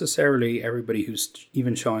not necessarily everybody who's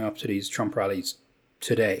even showing up to these Trump rallies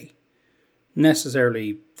today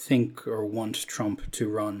necessarily think or want Trump to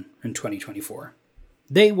run in 2024.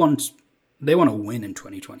 They want to win in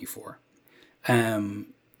 2024.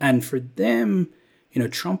 And for them,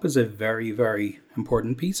 Trump is a very, very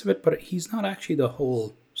important piece of it, but he's not actually the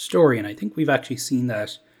whole story. And I think we've actually seen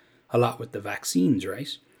that a lot with the vaccines,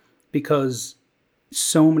 right? Because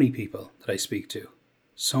so many people that I speak to,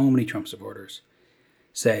 so many Trump supporters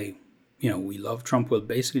say, we love Trump. We'll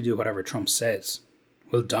basically do whatever Trump says.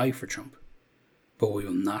 We'll die for Trump, but we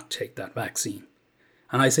will not take that vaccine.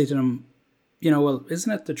 And I say to them, well,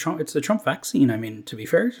 isn't it it's the Trump vaccine? I mean, to be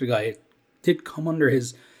fair to the guy, it did come under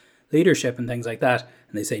his leadership and things like that.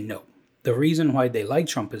 And they say, no, the reason why they like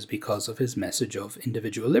Trump is because of his message of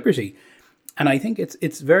individual liberty. And I think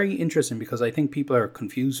it's very interesting because I think people are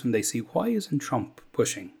confused when they see, why isn't Trump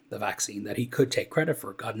pushing the vaccine that he could take credit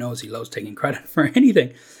for? God knows he loves taking credit for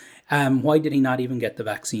anything. Why did he not even get the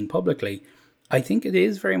vaccine publicly? I think it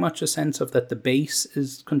is very much a sense of that the base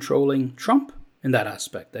is controlling Trump in that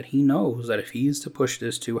aspect, that he knows that if he is to push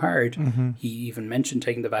this too hard, he even mentioned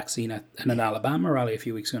taking the vaccine at an Alabama rally a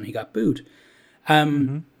few weeks ago and he got booed.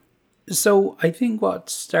 So I think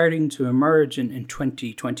what's starting to emerge in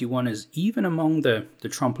 2021 is even among the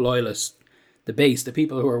Trump loyalists, the base, the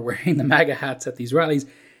people who are wearing the MAGA hats at these rallies,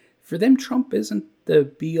 for them, Trump isn't the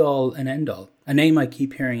be-all and end-all. A name I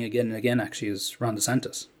keep hearing again and again actually is Ron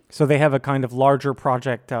DeSantis. So they have a kind of larger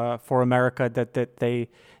project for America that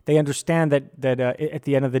they understand that at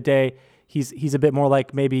the end of the day, he's a bit more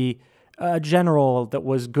like maybe a general that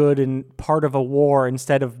was good in part of a war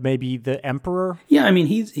instead of maybe the emperor. Yeah, I mean,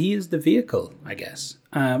 he is the vehicle, I guess.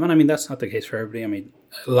 And I mean, that's not the case for everybody. I mean,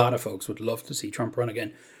 a lot of folks would love to see Trump run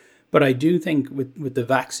again. But I do think with the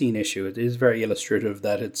vaccine issue, it is very illustrative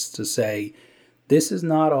that it's to say, this is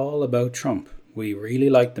not all about Trump. We really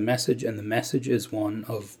like the message, and the message is one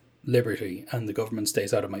of liberty, and the government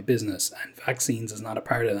stays out of my business, and vaccines is not a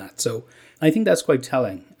part of that. So I think that's quite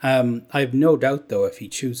telling. I have no doubt, though, if he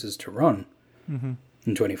chooses to run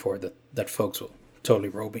in 24, that folks will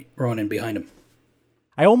totally run in behind him.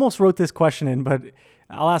 I almost wrote this question in, but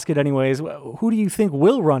I'll ask it anyways. Who do you think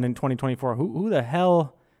will run in 2024? Who the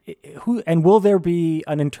hell? And will there be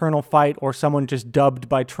an internal fight or someone just dubbed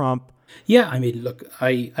by Trump? Yeah, I mean, look,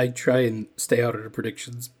 I try and stay out of the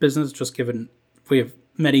predictions business, just given we have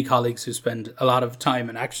many colleagues who spend a lot of time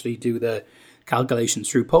and actually do the calculations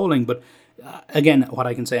through polling. But again, what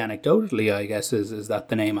I can say anecdotally, I guess, is that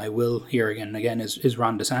the name I will hear again and again is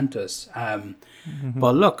Ron DeSantis.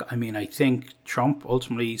 But look, I mean, I think Trump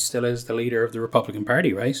ultimately still is the leader of the Republican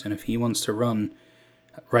Party, right? And if he wants to run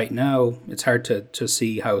right now, it's hard to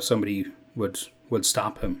see how somebody would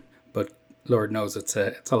stop him. But Lord knows it's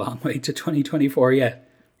a long way to 2024 yet.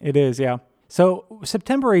 It is, yeah. So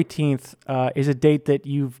September 18th is a date that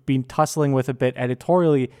you've been tussling with a bit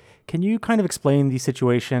editorially. Can you kind of explain the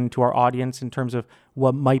situation to our audience in terms of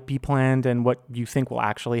what might be planned and what you think will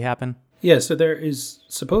actually happen? Yeah, so there is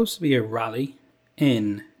supposed to be a rally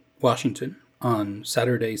in Washington on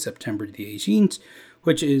Saturday, September the 18th,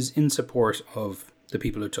 which is in support of the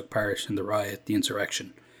people who took part in the riot, the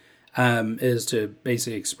insurrection. Is to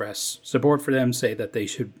basically express support for them, say that they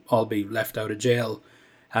should all be left out of jail,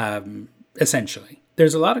 essentially.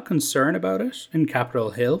 There's a lot of concern about it in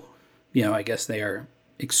Capitol Hill. I guess they are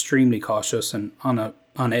extremely cautious and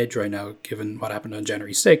on edge right now, given what happened on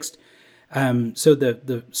January 6th. So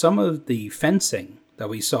the some of the fencing that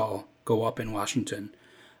we saw go up in Washington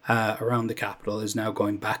around the Capitol is now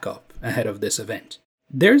going back up ahead of this event.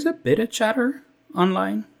 There's a bit of chatter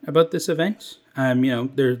online about this event.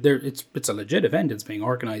 It's a legit event. It's being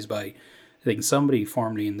organized by, I think, somebody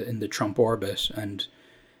formerly in the Trump orbit, and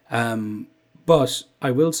but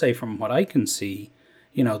I will say from what I can see,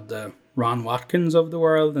 the Ron Watkins of the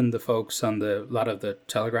world and the folks on a lot of the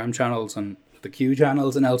Telegram channels and the Q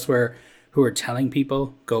channels and elsewhere who are telling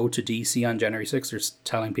people go to DC on January 6th, are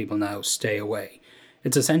telling people now stay away.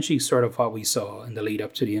 It's essentially sort of what we saw in the lead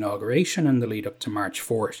up to the inauguration and the lead up to March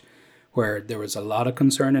 4th, where there was a lot of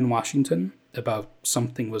concern in Washington about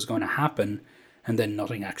something was going to happen and then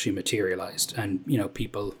nothing actually materialized. And,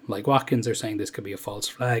 people like Watkins are saying this could be a false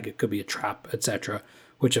flag, it could be a trap, etc.,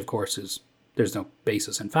 which of course there's no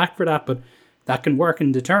basis in fact for that, but that can work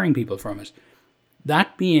in deterring people from it.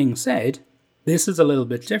 That being said, this is a little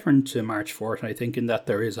bit different to March 4th, I think, in that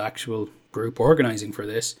there is actual group organizing for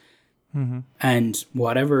this. And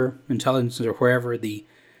whatever intelligence or wherever the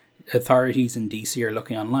authorities in DC are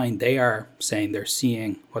looking online, they are saying they're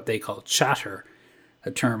seeing what they call chatter,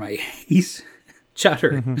 a term I hate,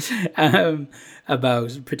 chatter,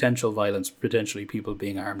 about potential violence, potentially people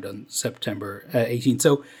being armed on September 18th.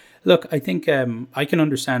 So, look, I think I can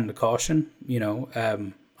understand the caution,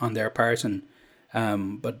 on their part, and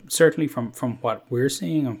but certainly from what we're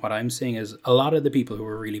seeing and what I'm seeing is a lot of the people who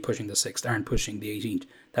are really pushing the 6th aren't pushing the 18th.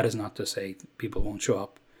 That is not to say people won't show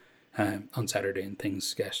up on Saturday and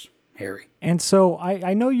things get hairy. And so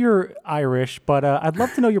I know you're Irish, but I'd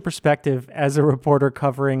love to know your perspective as a reporter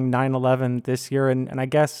covering 9/11 this year. And I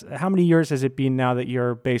guess, how many years has it been now that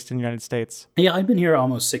you're based in the United States? Yeah, I've been here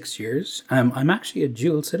almost 6 years. I'm actually a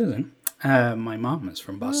dual citizen. My mom is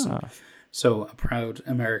from Boston, so a proud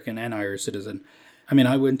American and Irish citizen. I mean,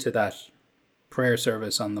 I went to that prayer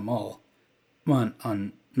service on the Mall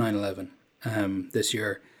on 9/11 this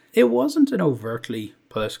year. It wasn't an overtly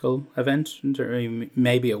political event.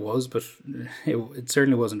 Maybe it was, but it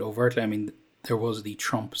certainly wasn't overtly. I mean, there was the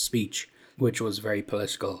Trump speech, which was very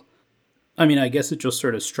political. I mean, I guess it just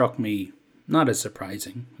sort of struck me, not as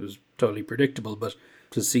surprising, it was totally predictable, but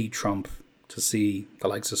to see Trump, to see the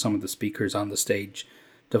likes of some of the speakers on the stage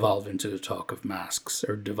devolve into the talk of masks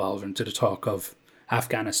or devolve into the talk of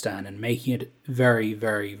Afghanistan and making it very,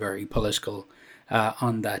 very, very political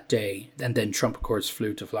on that day. And then Trump, of course,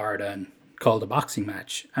 flew to Florida and called a boxing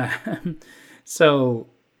match. So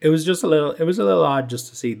it was just a little odd just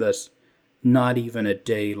to see that not even a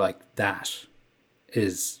day like that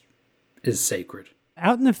is sacred.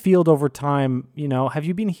 Out in the field over time, have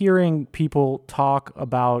you been hearing people talk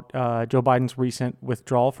about Joe Biden's recent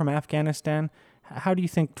withdrawal from Afghanistan? How do you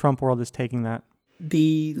think Trump world is taking that?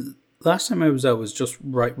 The last time I was out was just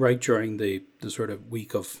right during the sort of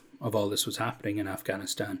week of all this was happening in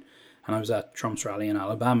Afghanistan. And I was at Trump's rally in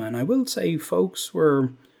Alabama. And I will say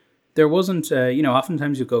there wasn't,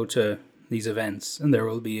 oftentimes you go to these events and there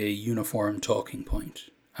will be a uniform talking point.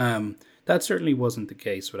 That certainly wasn't the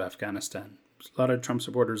case with Afghanistan. A lot of Trump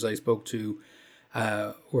supporters I spoke to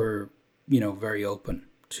were, very open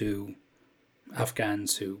to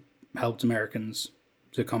Afghans who helped Americans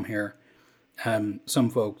to come here. Some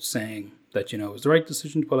folks saying that, it was the right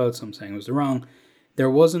decision to pull out, some saying it was the wrong. There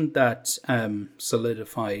wasn't that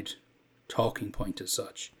solidified talking point as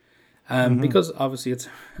such. Because obviously it's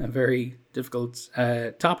a very difficult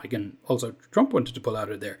topic, and also Trump wanted to pull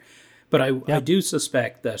out of there. But I do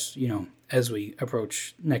suspect that, as we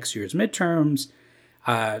approach next year's midterms,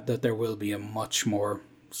 that there will be a much more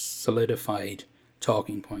solidified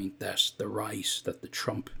talking point that the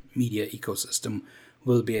Trump media ecosystem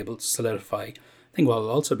will be able to solidify. I think what will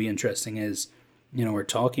also be interesting is, we're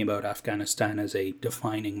talking about Afghanistan as a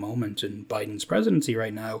defining moment in Biden's presidency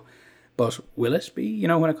right now, but will it be,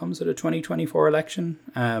 when it comes to the 2024 election,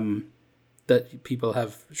 that people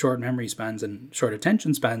have short memory spans and short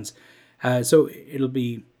attention spans? So it'll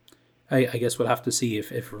be, I guess we'll have to see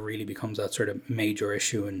if it really becomes that sort of major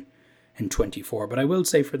issue in 24. But I will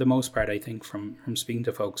say, for the most part, I think from speaking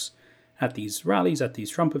to folks at these rallies, at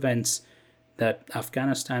these Trump events, that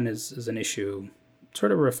Afghanistan is an issue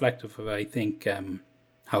sort of reflective of, I think,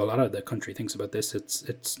 how a lot of the country thinks about this.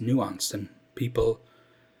 It's nuanced, and people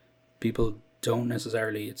don't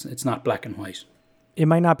necessarily, it's not black and white. It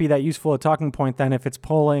might not be that useful a talking point then if it's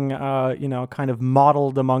polling, kind of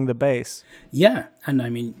modeled among the base. Yeah, and I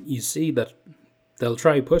mean, you see that they'll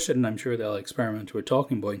try push it, and I'm sure they'll experiment with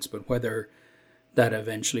talking points, but whether that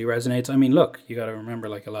eventually resonates, I mean, look, you got to remember,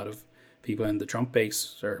 like, a lot of people in the Trump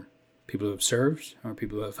base are people who have served or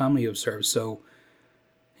people who have family who have served, so,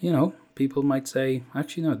 people might say,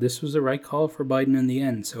 actually, no, this was the right call for Biden in the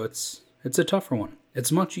end, so it's a tougher one.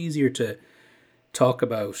 It's much easier to talk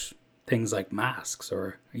about things like masks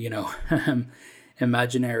or,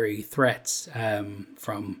 imaginary threats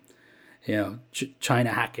from,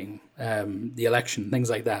 China hacking, the election, things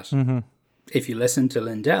like that. Mm-hmm. If you listen to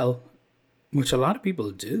Lindell, which a lot of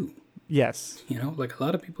people do. Yes. A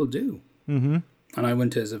lot of people do. Mm-hmm. And I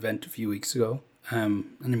went to his event a few weeks ago.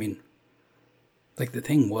 And I mean, like, the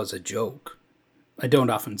thing was a joke. I don't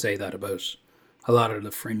often say that about a lot of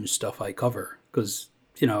the fringe stuff I cover, because,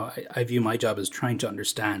 I view my job as trying to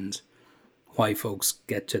understand why folks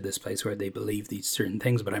get to this place where they believe these certain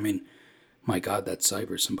things. But I mean, my God, that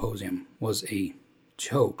cyber symposium was a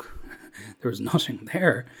joke. There was nothing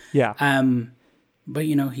there. Yeah. But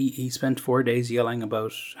he spent 4 days yelling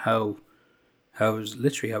about how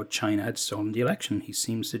how China had stolen the election. He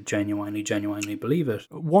seems to genuinely believe it.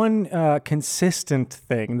 One consistent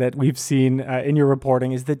thing that we've seen in your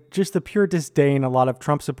reporting is that just the pure disdain a lot of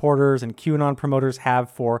Trump supporters and QAnon promoters have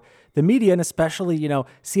for the media, and especially,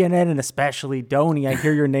 CNN and especially Donnie. I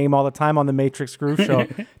hear your name all the time on the Matrix Groove Show.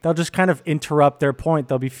 They'll just kind of interrupt their point.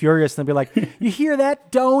 They'll be furious and they'll be like, "You hear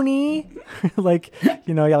that, Donnie?" like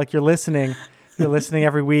you're listening. You're listening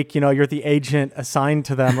every week. You're the agent assigned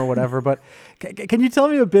to them or whatever. But can you tell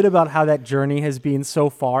me a bit about how that journey has been so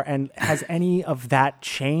far, and has any of that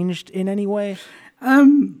changed in any way? I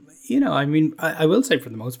will say for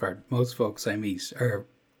the most part, most folks I meet are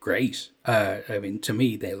great. To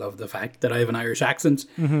me, they love the fact that I have an Irish accent.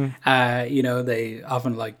 Mm-hmm. They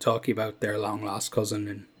often like talking about their long lost cousin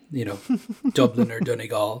in, Dublin or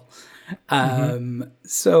Donegal.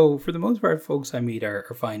 So for the most part, folks I meet are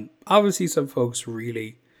fine. Obviously, some folks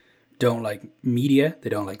really don't like media. They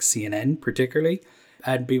don't like CNN particularly.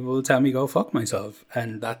 And people will tell me, go fuck myself.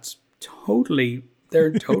 And that's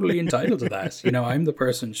they're totally entitled to that. I'm the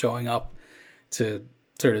person showing up to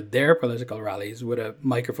sort of their political rallies with a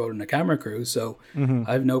microphone and a camera crew. So Mm-hmm.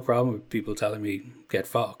 I have no problem with people telling me, get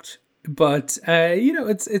fucked. But,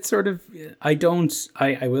 it's sort of, I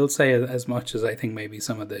will say as much as I think maybe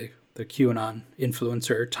some of the QAnon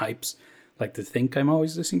influencer types like to think I'm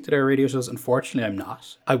always listening to their radio shows. Unfortunately, I'm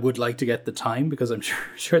not. I would like to get the time because I'm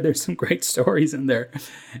sure there's some great stories in there.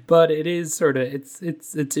 But it is sort of,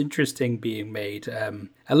 it's interesting being made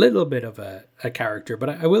a little bit of a character. But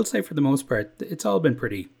I will say for the most part, it's all been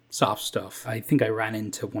pretty soft stuff. I think I ran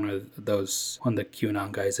into one of the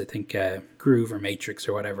QAnon guys, I think Groove or Matrix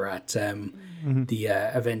or whatever at the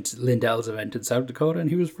event, Lindell's event in South Dakota, and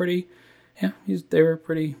he was pretty, they were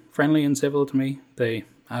pretty friendly and civil to me. They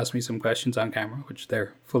asked me some questions on camera, which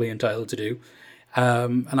they're fully entitled to do,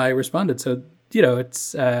 and I responded. So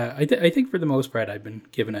it's I think for the most part I've been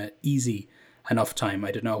given an easy enough time.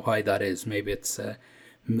 I don't know why that is. Maybe it's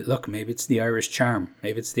maybe it's the Irish charm.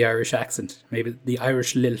 Maybe it's the Irish accent. Maybe the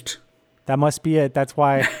Irish lilt. That must be it. That's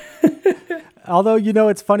why. Although,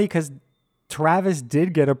 it's funny because Travis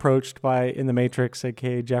did get approached by In the Matrix,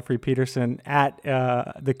 aka Jeffrey Peterson, at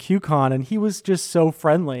the QCon, and he was just so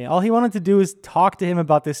friendly. All he wanted to do is talk to him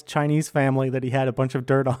about this Chinese family that he had a bunch of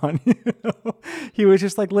dirt on. He was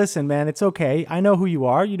just like, "Listen, man, it's okay. I know who you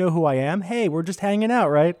are. You know who I am. Hey, we're just hanging out,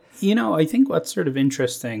 right?" I think what's sort of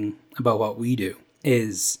interesting about what we do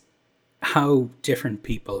is how different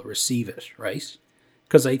people receive it, right?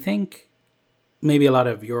 Because I think maybe a lot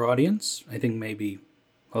of your audience, I think maybe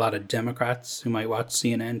a lot of Democrats who might watch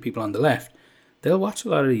CNN, people on the left, they'll watch a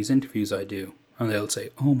lot of these interviews I do and they'll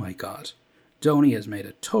say, "Oh my God, Donnie has made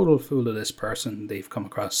a total fool of this person. They've come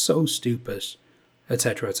across so stupid,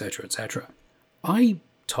 etc., etc., etc." I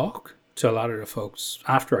talk to a lot of the folks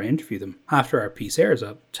after I interview them. After our piece airs,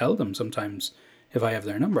 I'll tell them sometimes if I have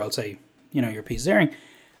their number, I'll say, your piece is airing.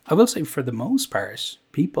 I will say for the most part,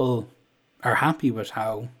 people are happy with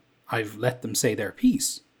how I've let them say their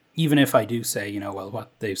piece. Even if I do say,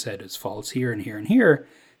 what they've said is false here and here and here,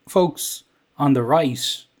 folks on the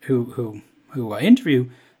right who I interview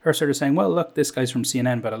are sort of saying, well, look, this guy's from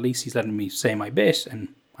CNN, but at least he's letting me say my bit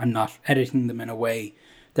and I'm not editing them in a way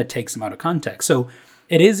that takes them out of context. So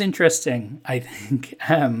it is interesting, I think,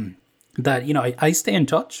 that, I stay in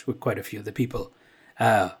touch with quite a few of the people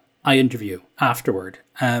I interview afterward.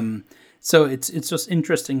 So it's just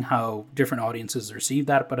interesting how different audiences receive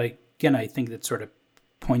that. But I think that sort of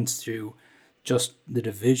points to just the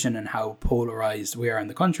division and how polarized we are in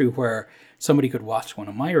the country, where somebody could watch one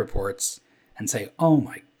of my reports and say, "Oh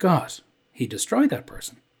my God, he destroyed that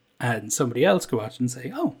person." And somebody else could watch and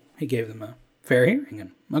say, "Oh, he gave them a fair hearing."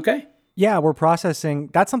 And okay. Yeah, we're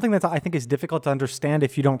processing. That's something that I think is difficult to understand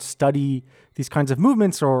if you don't study these kinds of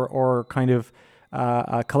movements or kind of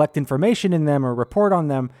collect information in them or report on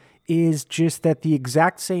them, is just that the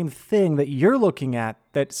exact same thing that you're looking at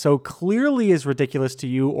that so clearly is ridiculous to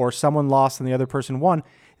you, or someone lost and the other person won,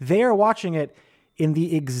 they are watching it in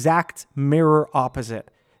the exact mirror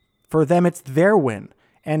opposite. For them, it's their win.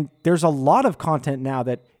 And there's a lot of content now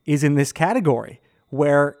that is in this category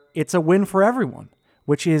where it's a win for everyone,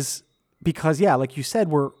 which is because, yeah, like you said,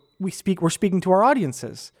 we're speaking to our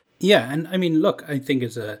audiences. Yeah, and I mean, look, I think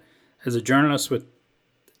as a journalist with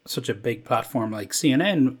such a big platform like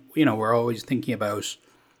CNN, we're always thinking about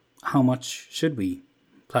how much should we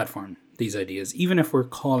platform these ideas, even if we're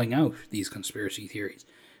calling out these conspiracy theories.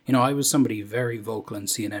 I was somebody very vocal in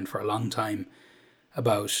CNN for a long time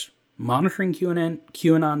about monitoring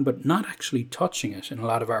QAnon, but not actually touching it in a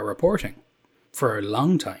lot of our reporting for a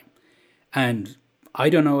long time. And I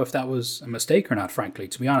don't know if that was a mistake or not, frankly,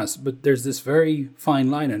 to be honest, but there's this very fine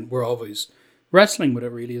line, and we're always wrestling with it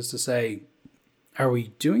really is to say, are we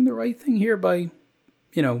doing the right thing here by,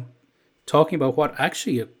 talking about what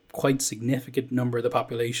actually a quite significant number of the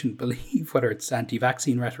population believe, whether it's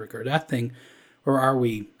anti-vaccine rhetoric or that thing, or are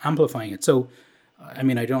we amplifying it? So, I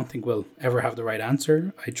mean, I don't think we'll ever have the right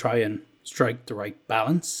answer. I try and strike the right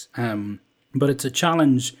balance. But it's a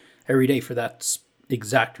challenge every day for that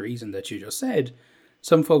exact reason that you just said.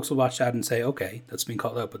 Some folks will watch that and say, okay, that's been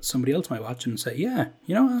called out. But somebody else might watch it and say, yeah,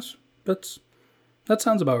 you know what? That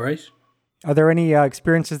sounds about right. Are there any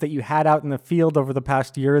experiences that you had out in the field over the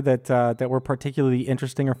past year that were particularly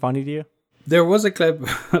interesting or funny to you? There was a clip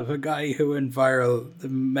of a guy who went viral,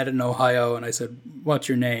 met in Ohio, and I said, what's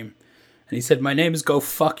your name? And he said, my name is Go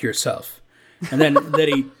Fuck Yourself. And then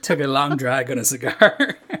he took a long drag on a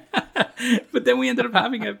cigar. But then we ended up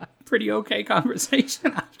having a pretty okay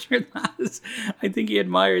conversation after that. I think he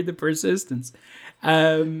admired the persistence.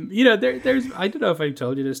 There's I don't know if I've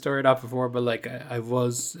told you this story or not before, but like I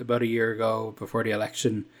was about a year ago before the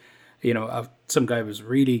election, some guy was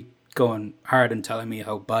really going hard and telling me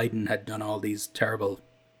how Biden had done all these terrible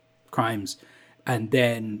crimes. And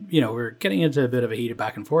then, we were getting into a bit of a heated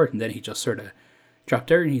back and forth. And then he just sort of dropped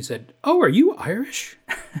there and he said, oh, are you Irish?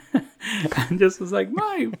 And just was like,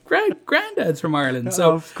 my granddad's from Ireland.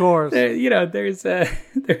 So of course,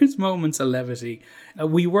 there's moments of levity.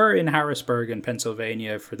 We were in Harrisburg in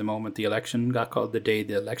Pennsylvania for the moment the election got called, the day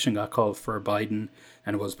the election got called for Biden,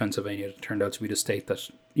 and it was Pennsylvania that turned out to be the state that,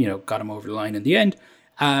 got him over the line in the end.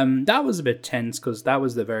 That was a bit tense because that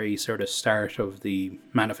was the very sort of start of the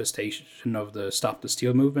manifestation of the Stop the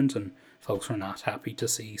Steal movement, and folks were not happy to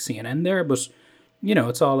see CNN there. But,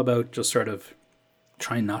 it's all about just sort of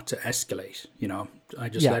trying not to escalate. I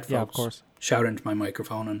just let folks shout into my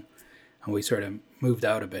microphone and we sort of moved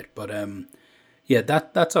out a bit. But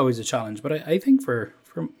that's always a challenge. But I think for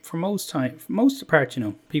most part,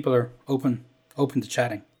 people are open to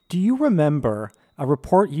chatting. Do you remember a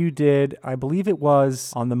report you did, I believe it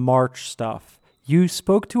was on the March stuff? You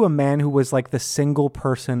spoke to a man who was like the single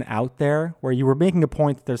person out there, where you were making a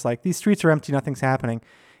point that there's like, these streets are empty, nothing's happening.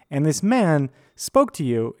 And this man spoke to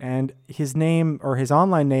you, and his name, or his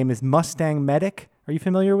online name, is Mustang Medic. Are you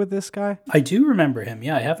familiar with this guy? I do remember him.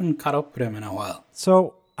 Yeah, I haven't caught up with him in a while.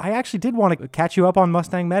 So I actually did want to catch you up on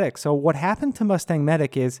Mustang Medic. So what happened to Mustang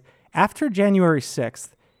Medic is, after January 6th,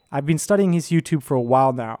 I've been studying his YouTube for a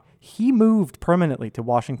while now. He moved permanently to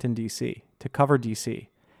Washington, D.C. to cover D.C.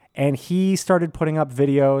 And he started putting up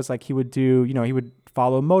videos like he would do, he would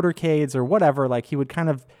follow motorcades or whatever. Like he would kind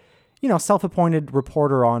of, self-appointed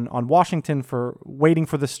reporter on Washington for waiting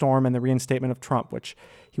for the storm and the reinstatement of Trump, which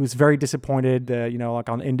he was very disappointed, like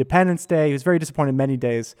on Independence Day. He was very disappointed many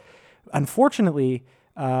days. Unfortunately,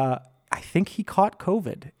 I think he caught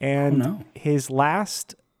COVID. And his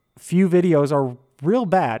last few videos are real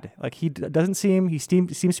bad. Like he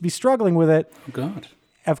seems to be struggling with it. Oh God.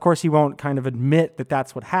 Of course, he won't kind of admit that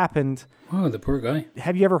that's what happened. Oh, the poor guy.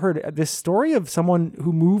 Have you ever heard this story of someone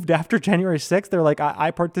who moved after January 6th? They're like,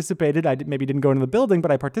 I participated. I maybe didn't go into the building,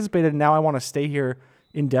 but I participated, and now I want to stay here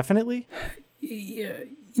indefinitely? Yeah.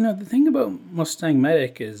 The thing about Mustang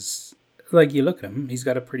Medic is, like, you look at him, he's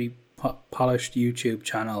got a pretty polished YouTube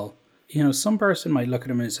channel. Some person might look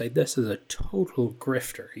at him and say, this is a total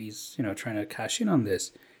grifter. He's, trying to cash in on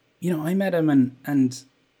this. I met him and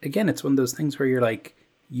again, it's one of those things where you're like,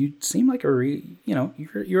 you seem like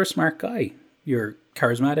you're a smart guy. You're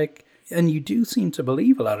charismatic and you do seem to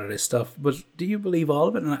believe a lot of this stuff, but do you believe all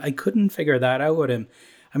of it? And I couldn't figure that out with him.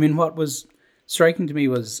 I mean, what was striking to me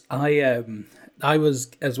was I was,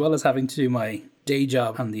 as well as having to do my day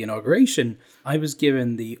job on the inauguration, I was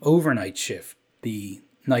given the overnight shift the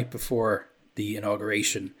night before the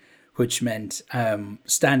inauguration, which meant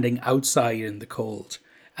standing outside in the cold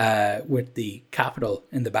with the Capitol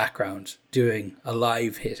in the background, doing a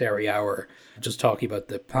live hit every hour, just talking about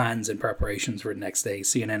the plans and preparations for the next day.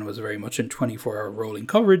 CNN was very much in 24-hour rolling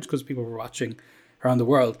coverage because people were watching around the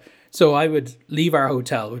world. So I would leave our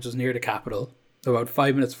hotel, which was near the Capitol, about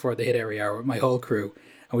 5 minutes before they hit every hour with my whole crew,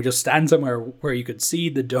 and we just stand somewhere where you could see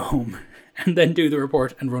the dome and then do the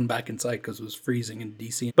report and run back inside because it was freezing in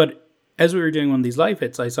DC. But as we were doing one of these live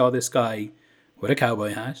hits, I saw this guy with a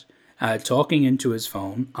cowboy hat talking into his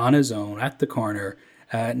phone on his own at the corner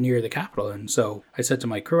near the Capitol. And so I said to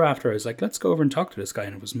my crew after, I was like, let's go over and talk to this guy.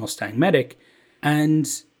 And it was Mustang Medic. And,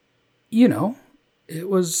 it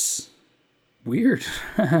was weird.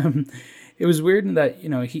 It was weird in that,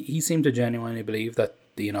 he seemed to genuinely believe that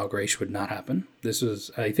the inauguration would not happen. This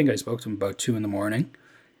was, I think I spoke to him about 2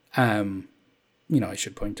 a.m. I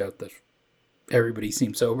should point out that everybody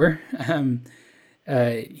seemed sober.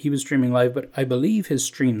 he was streaming live, but I believe his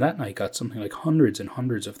stream that night got something like hundreds and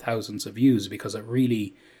hundreds of thousands of views because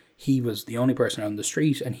he was the only person on the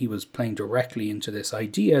street, and he was playing directly into this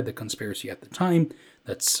idea, the conspiracy at the time,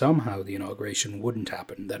 that somehow the inauguration wouldn't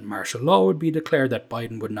happen, that martial law would be declared, that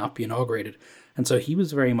Biden would not be inaugurated. And so he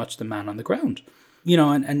was very much the man on the ground.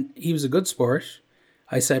 And he was a good sport.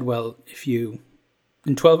 I said, well,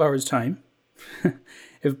 in 12 hours' time,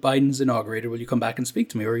 if Biden's inaugurated, will you come back and speak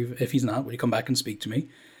to me? Or if he's not, will you come back and speak to me?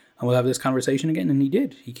 And we'll have this conversation again. And he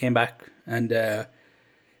did. He came back and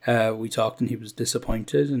we talked, and he was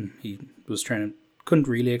disappointed, and he was couldn't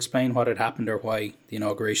really explain what had happened or why the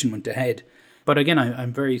inauguration went ahead. But again,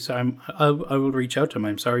 I'm very sorry. I will reach out to him.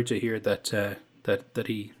 I'm sorry to hear that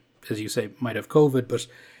he, as you say, might have COVID. But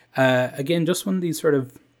again, just one of these sort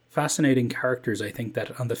of fascinating characters. I think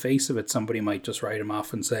that on the face of it, somebody might just write him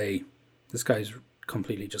off and say, this guy's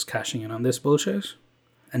completely just cashing in on this bullshit.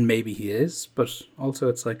 And maybe he is, but also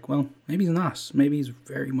it's like, well, maybe he's not. Maybe he's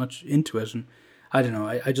very much into it. And I don't know.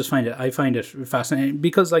 I find it fascinating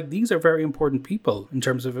because like these are very important people in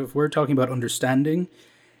terms of if we're talking about understanding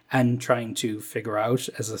and trying to figure out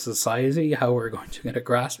as a society how we're going to get a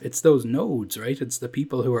grasp. It's those nodes, right? It's the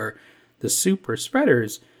people who are the super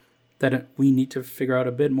spreaders that we need to figure out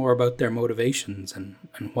a bit more about their motivations and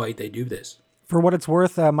why they do this. For what it's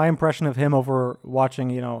worth, my impression of him over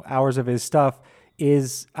watching, hours of his stuff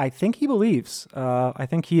is I think he believes. I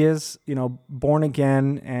think he is, born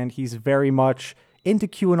again, and he's very much into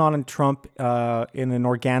QAnon and Trump in an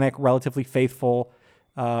organic, relatively faithful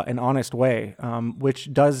and honest way,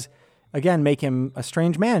 which does, again, make him a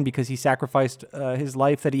strange man because he sacrificed his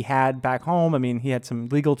life that he had back home. I mean, he had some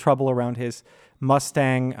legal trouble around his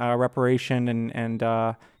Mustang reparation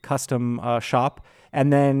and custom shop.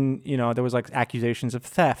 And then, there was like accusations of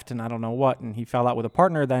theft and I don't know what. And he fell out with a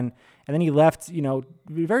partner then. And then he left,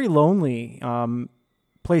 very lonely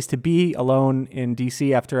place to be alone in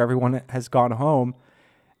D.C. after everyone has gone home.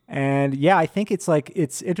 And yeah, I think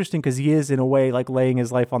it's interesting because he is in a way like laying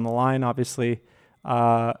his life on the line, obviously,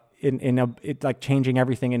 like changing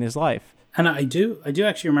everything in his life. And I do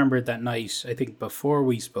actually remember that night, I think before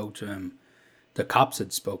we spoke to him, the cops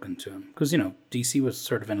had spoken to him because, DC was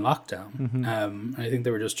sort of in lockdown. Mm-hmm. I think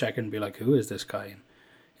they were just checking and be like, who is this guy? And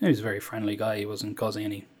he was a very friendly guy. He wasn't causing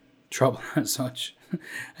any trouble as such.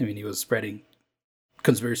 I mean, he was spreading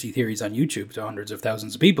conspiracy theories on YouTube to hundreds of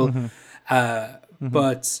thousands of people. Mm-hmm.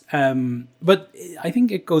 But I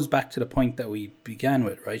think it goes back to the point that we began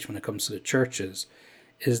with, right? When it comes to the churches,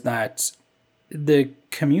 is that the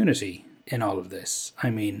community in all of this, I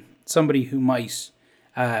mean, somebody who might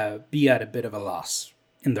be at a bit of a loss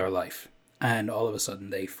in their life, and all of a sudden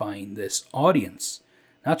they find this audience,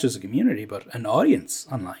 not just a community, but an audience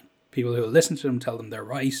online. People who listen to them, tell them they're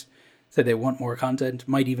right, say they want more content,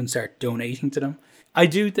 might even start donating to them. I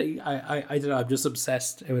do think, I don't know, I'm just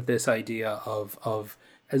obsessed with this idea of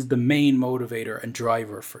as the main motivator and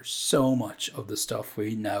driver for so much of the stuff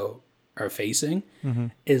we now are facing, mm-hmm.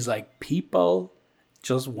 is like people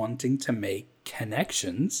just wanting to make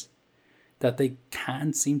connections that they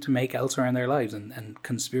can't seem to make elsewhere in their lives. And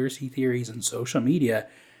conspiracy theories and social media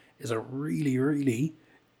is a really, really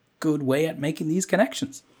good way at making these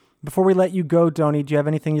connections. Before we let you go, Donnie, do you have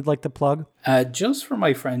anything you'd like to plug? Just for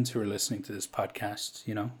my friends who are listening to this podcast,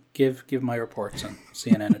 give my reports on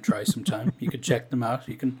CNN a try sometime. You can check them out.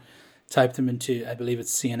 You can type them into, I believe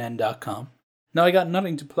it's CNN.com. No, I got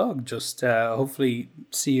nothing to plug. Just hopefully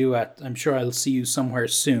see you I'm sure I'll see you somewhere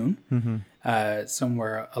soon. Mm-hmm.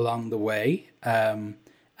 Somewhere along the way. And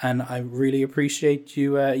I really appreciate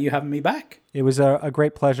you having me back. It was a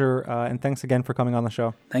great pleasure, and thanks again for coming on the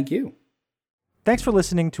show. Thank you. Thanks for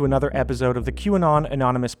listening to another episode of the QAnon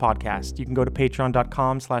Anonymous podcast. You can go to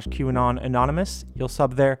patreon.com/QAnon Anonymous. You'll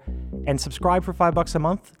sub there and subscribe for $5 a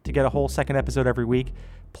month to get a whole second episode every week,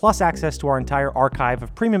 plus access to our entire archive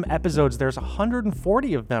of premium episodes. There's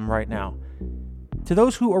 140 of them right now. To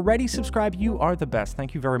those who already subscribe, you are the best.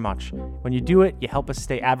 Thank you very much. When you do it, you help us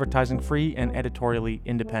stay advertising free and editorially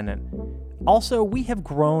independent. Also, we have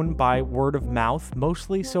grown by word of mouth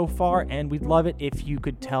mostly so far, and we'd love it if you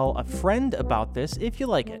could tell a friend about this if you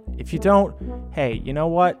like it. If you don't, hey, you know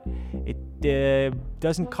what? It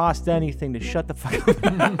doesn't cost anything to shut the fuck up.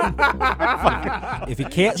 If you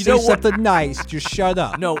can't say something nice, just shut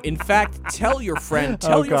up. No, in fact, tell your friend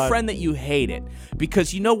that you hate it.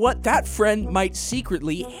 Because you know what? That friend might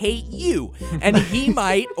secretly hate you. And he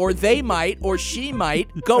might, or they might, or she might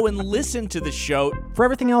go and listen to the show. For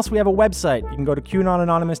everything else, we have a website. You can go to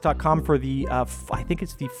QAnonanonymous.com for the, I think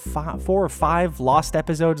it's the 4 or 5 lost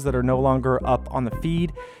episodes that are no longer up on the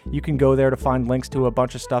feed. You can go there to find links to a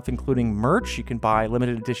bunch of stuff, including merch. You can buy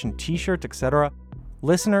limited edition t-shirts, etc.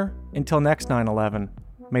 Listener, until next 9/11,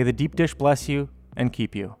 may the deep dish bless you and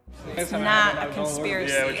keep you. It's not a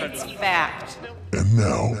conspiracy, it's fact. And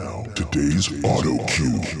now, today's auto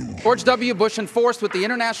cue. George W. Bush enforced what the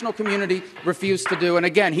international community refused to do. And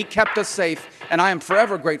again, he kept us safe, and I am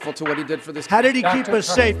forever grateful to what he did for this country. How did he keep us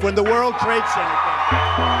safe when the World Trade Center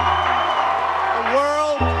came down? The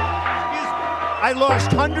world, I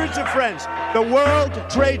lost hundreds of friends. The World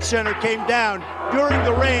Trade Center came down during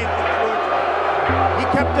the reign of George. He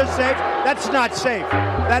kept us safe. That's not safe.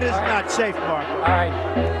 That is not safe, Mark. All right.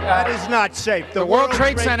 That is not safe. The World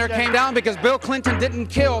Trade Center came down because Bill Clinton didn't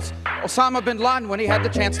kill Osama bin Laden when he had the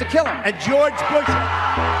chance to kill him. And George Bush,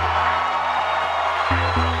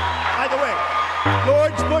 by the way,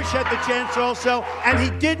 George Bush had the chance also, and he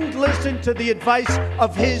didn't listen to the advice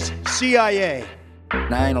of his CIA.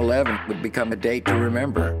 9/11 would become a date to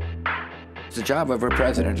remember. It's the job of a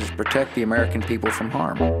president is to protect the American people from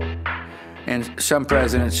harm. And some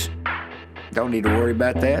presidents don't need to worry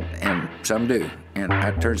about that, and some do. And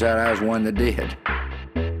it turns out I was one that did.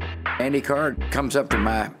 Andy Card comes up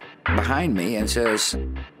to behind me and says,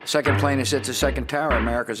 "Second plane has hit the second tower,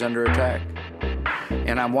 America's under attack."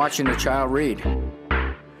 And I'm watching the child read.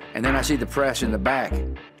 And then I see the press in the back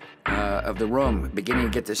of the room beginning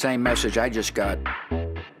to get the same message I just got.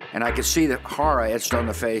 And I could see the horror etched on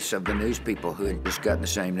the face of the news people who had just gotten the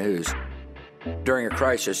same news. During a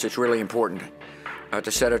crisis, it's really important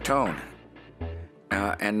to set a tone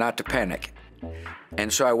and not to panic.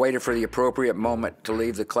 And so I waited for the appropriate moment to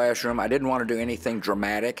leave the classroom. I didn't want to do anything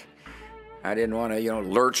dramatic. I didn't want to,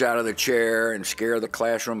 lurch out of the chair and scare the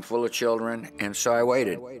classroom full of children. And so I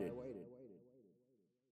waited.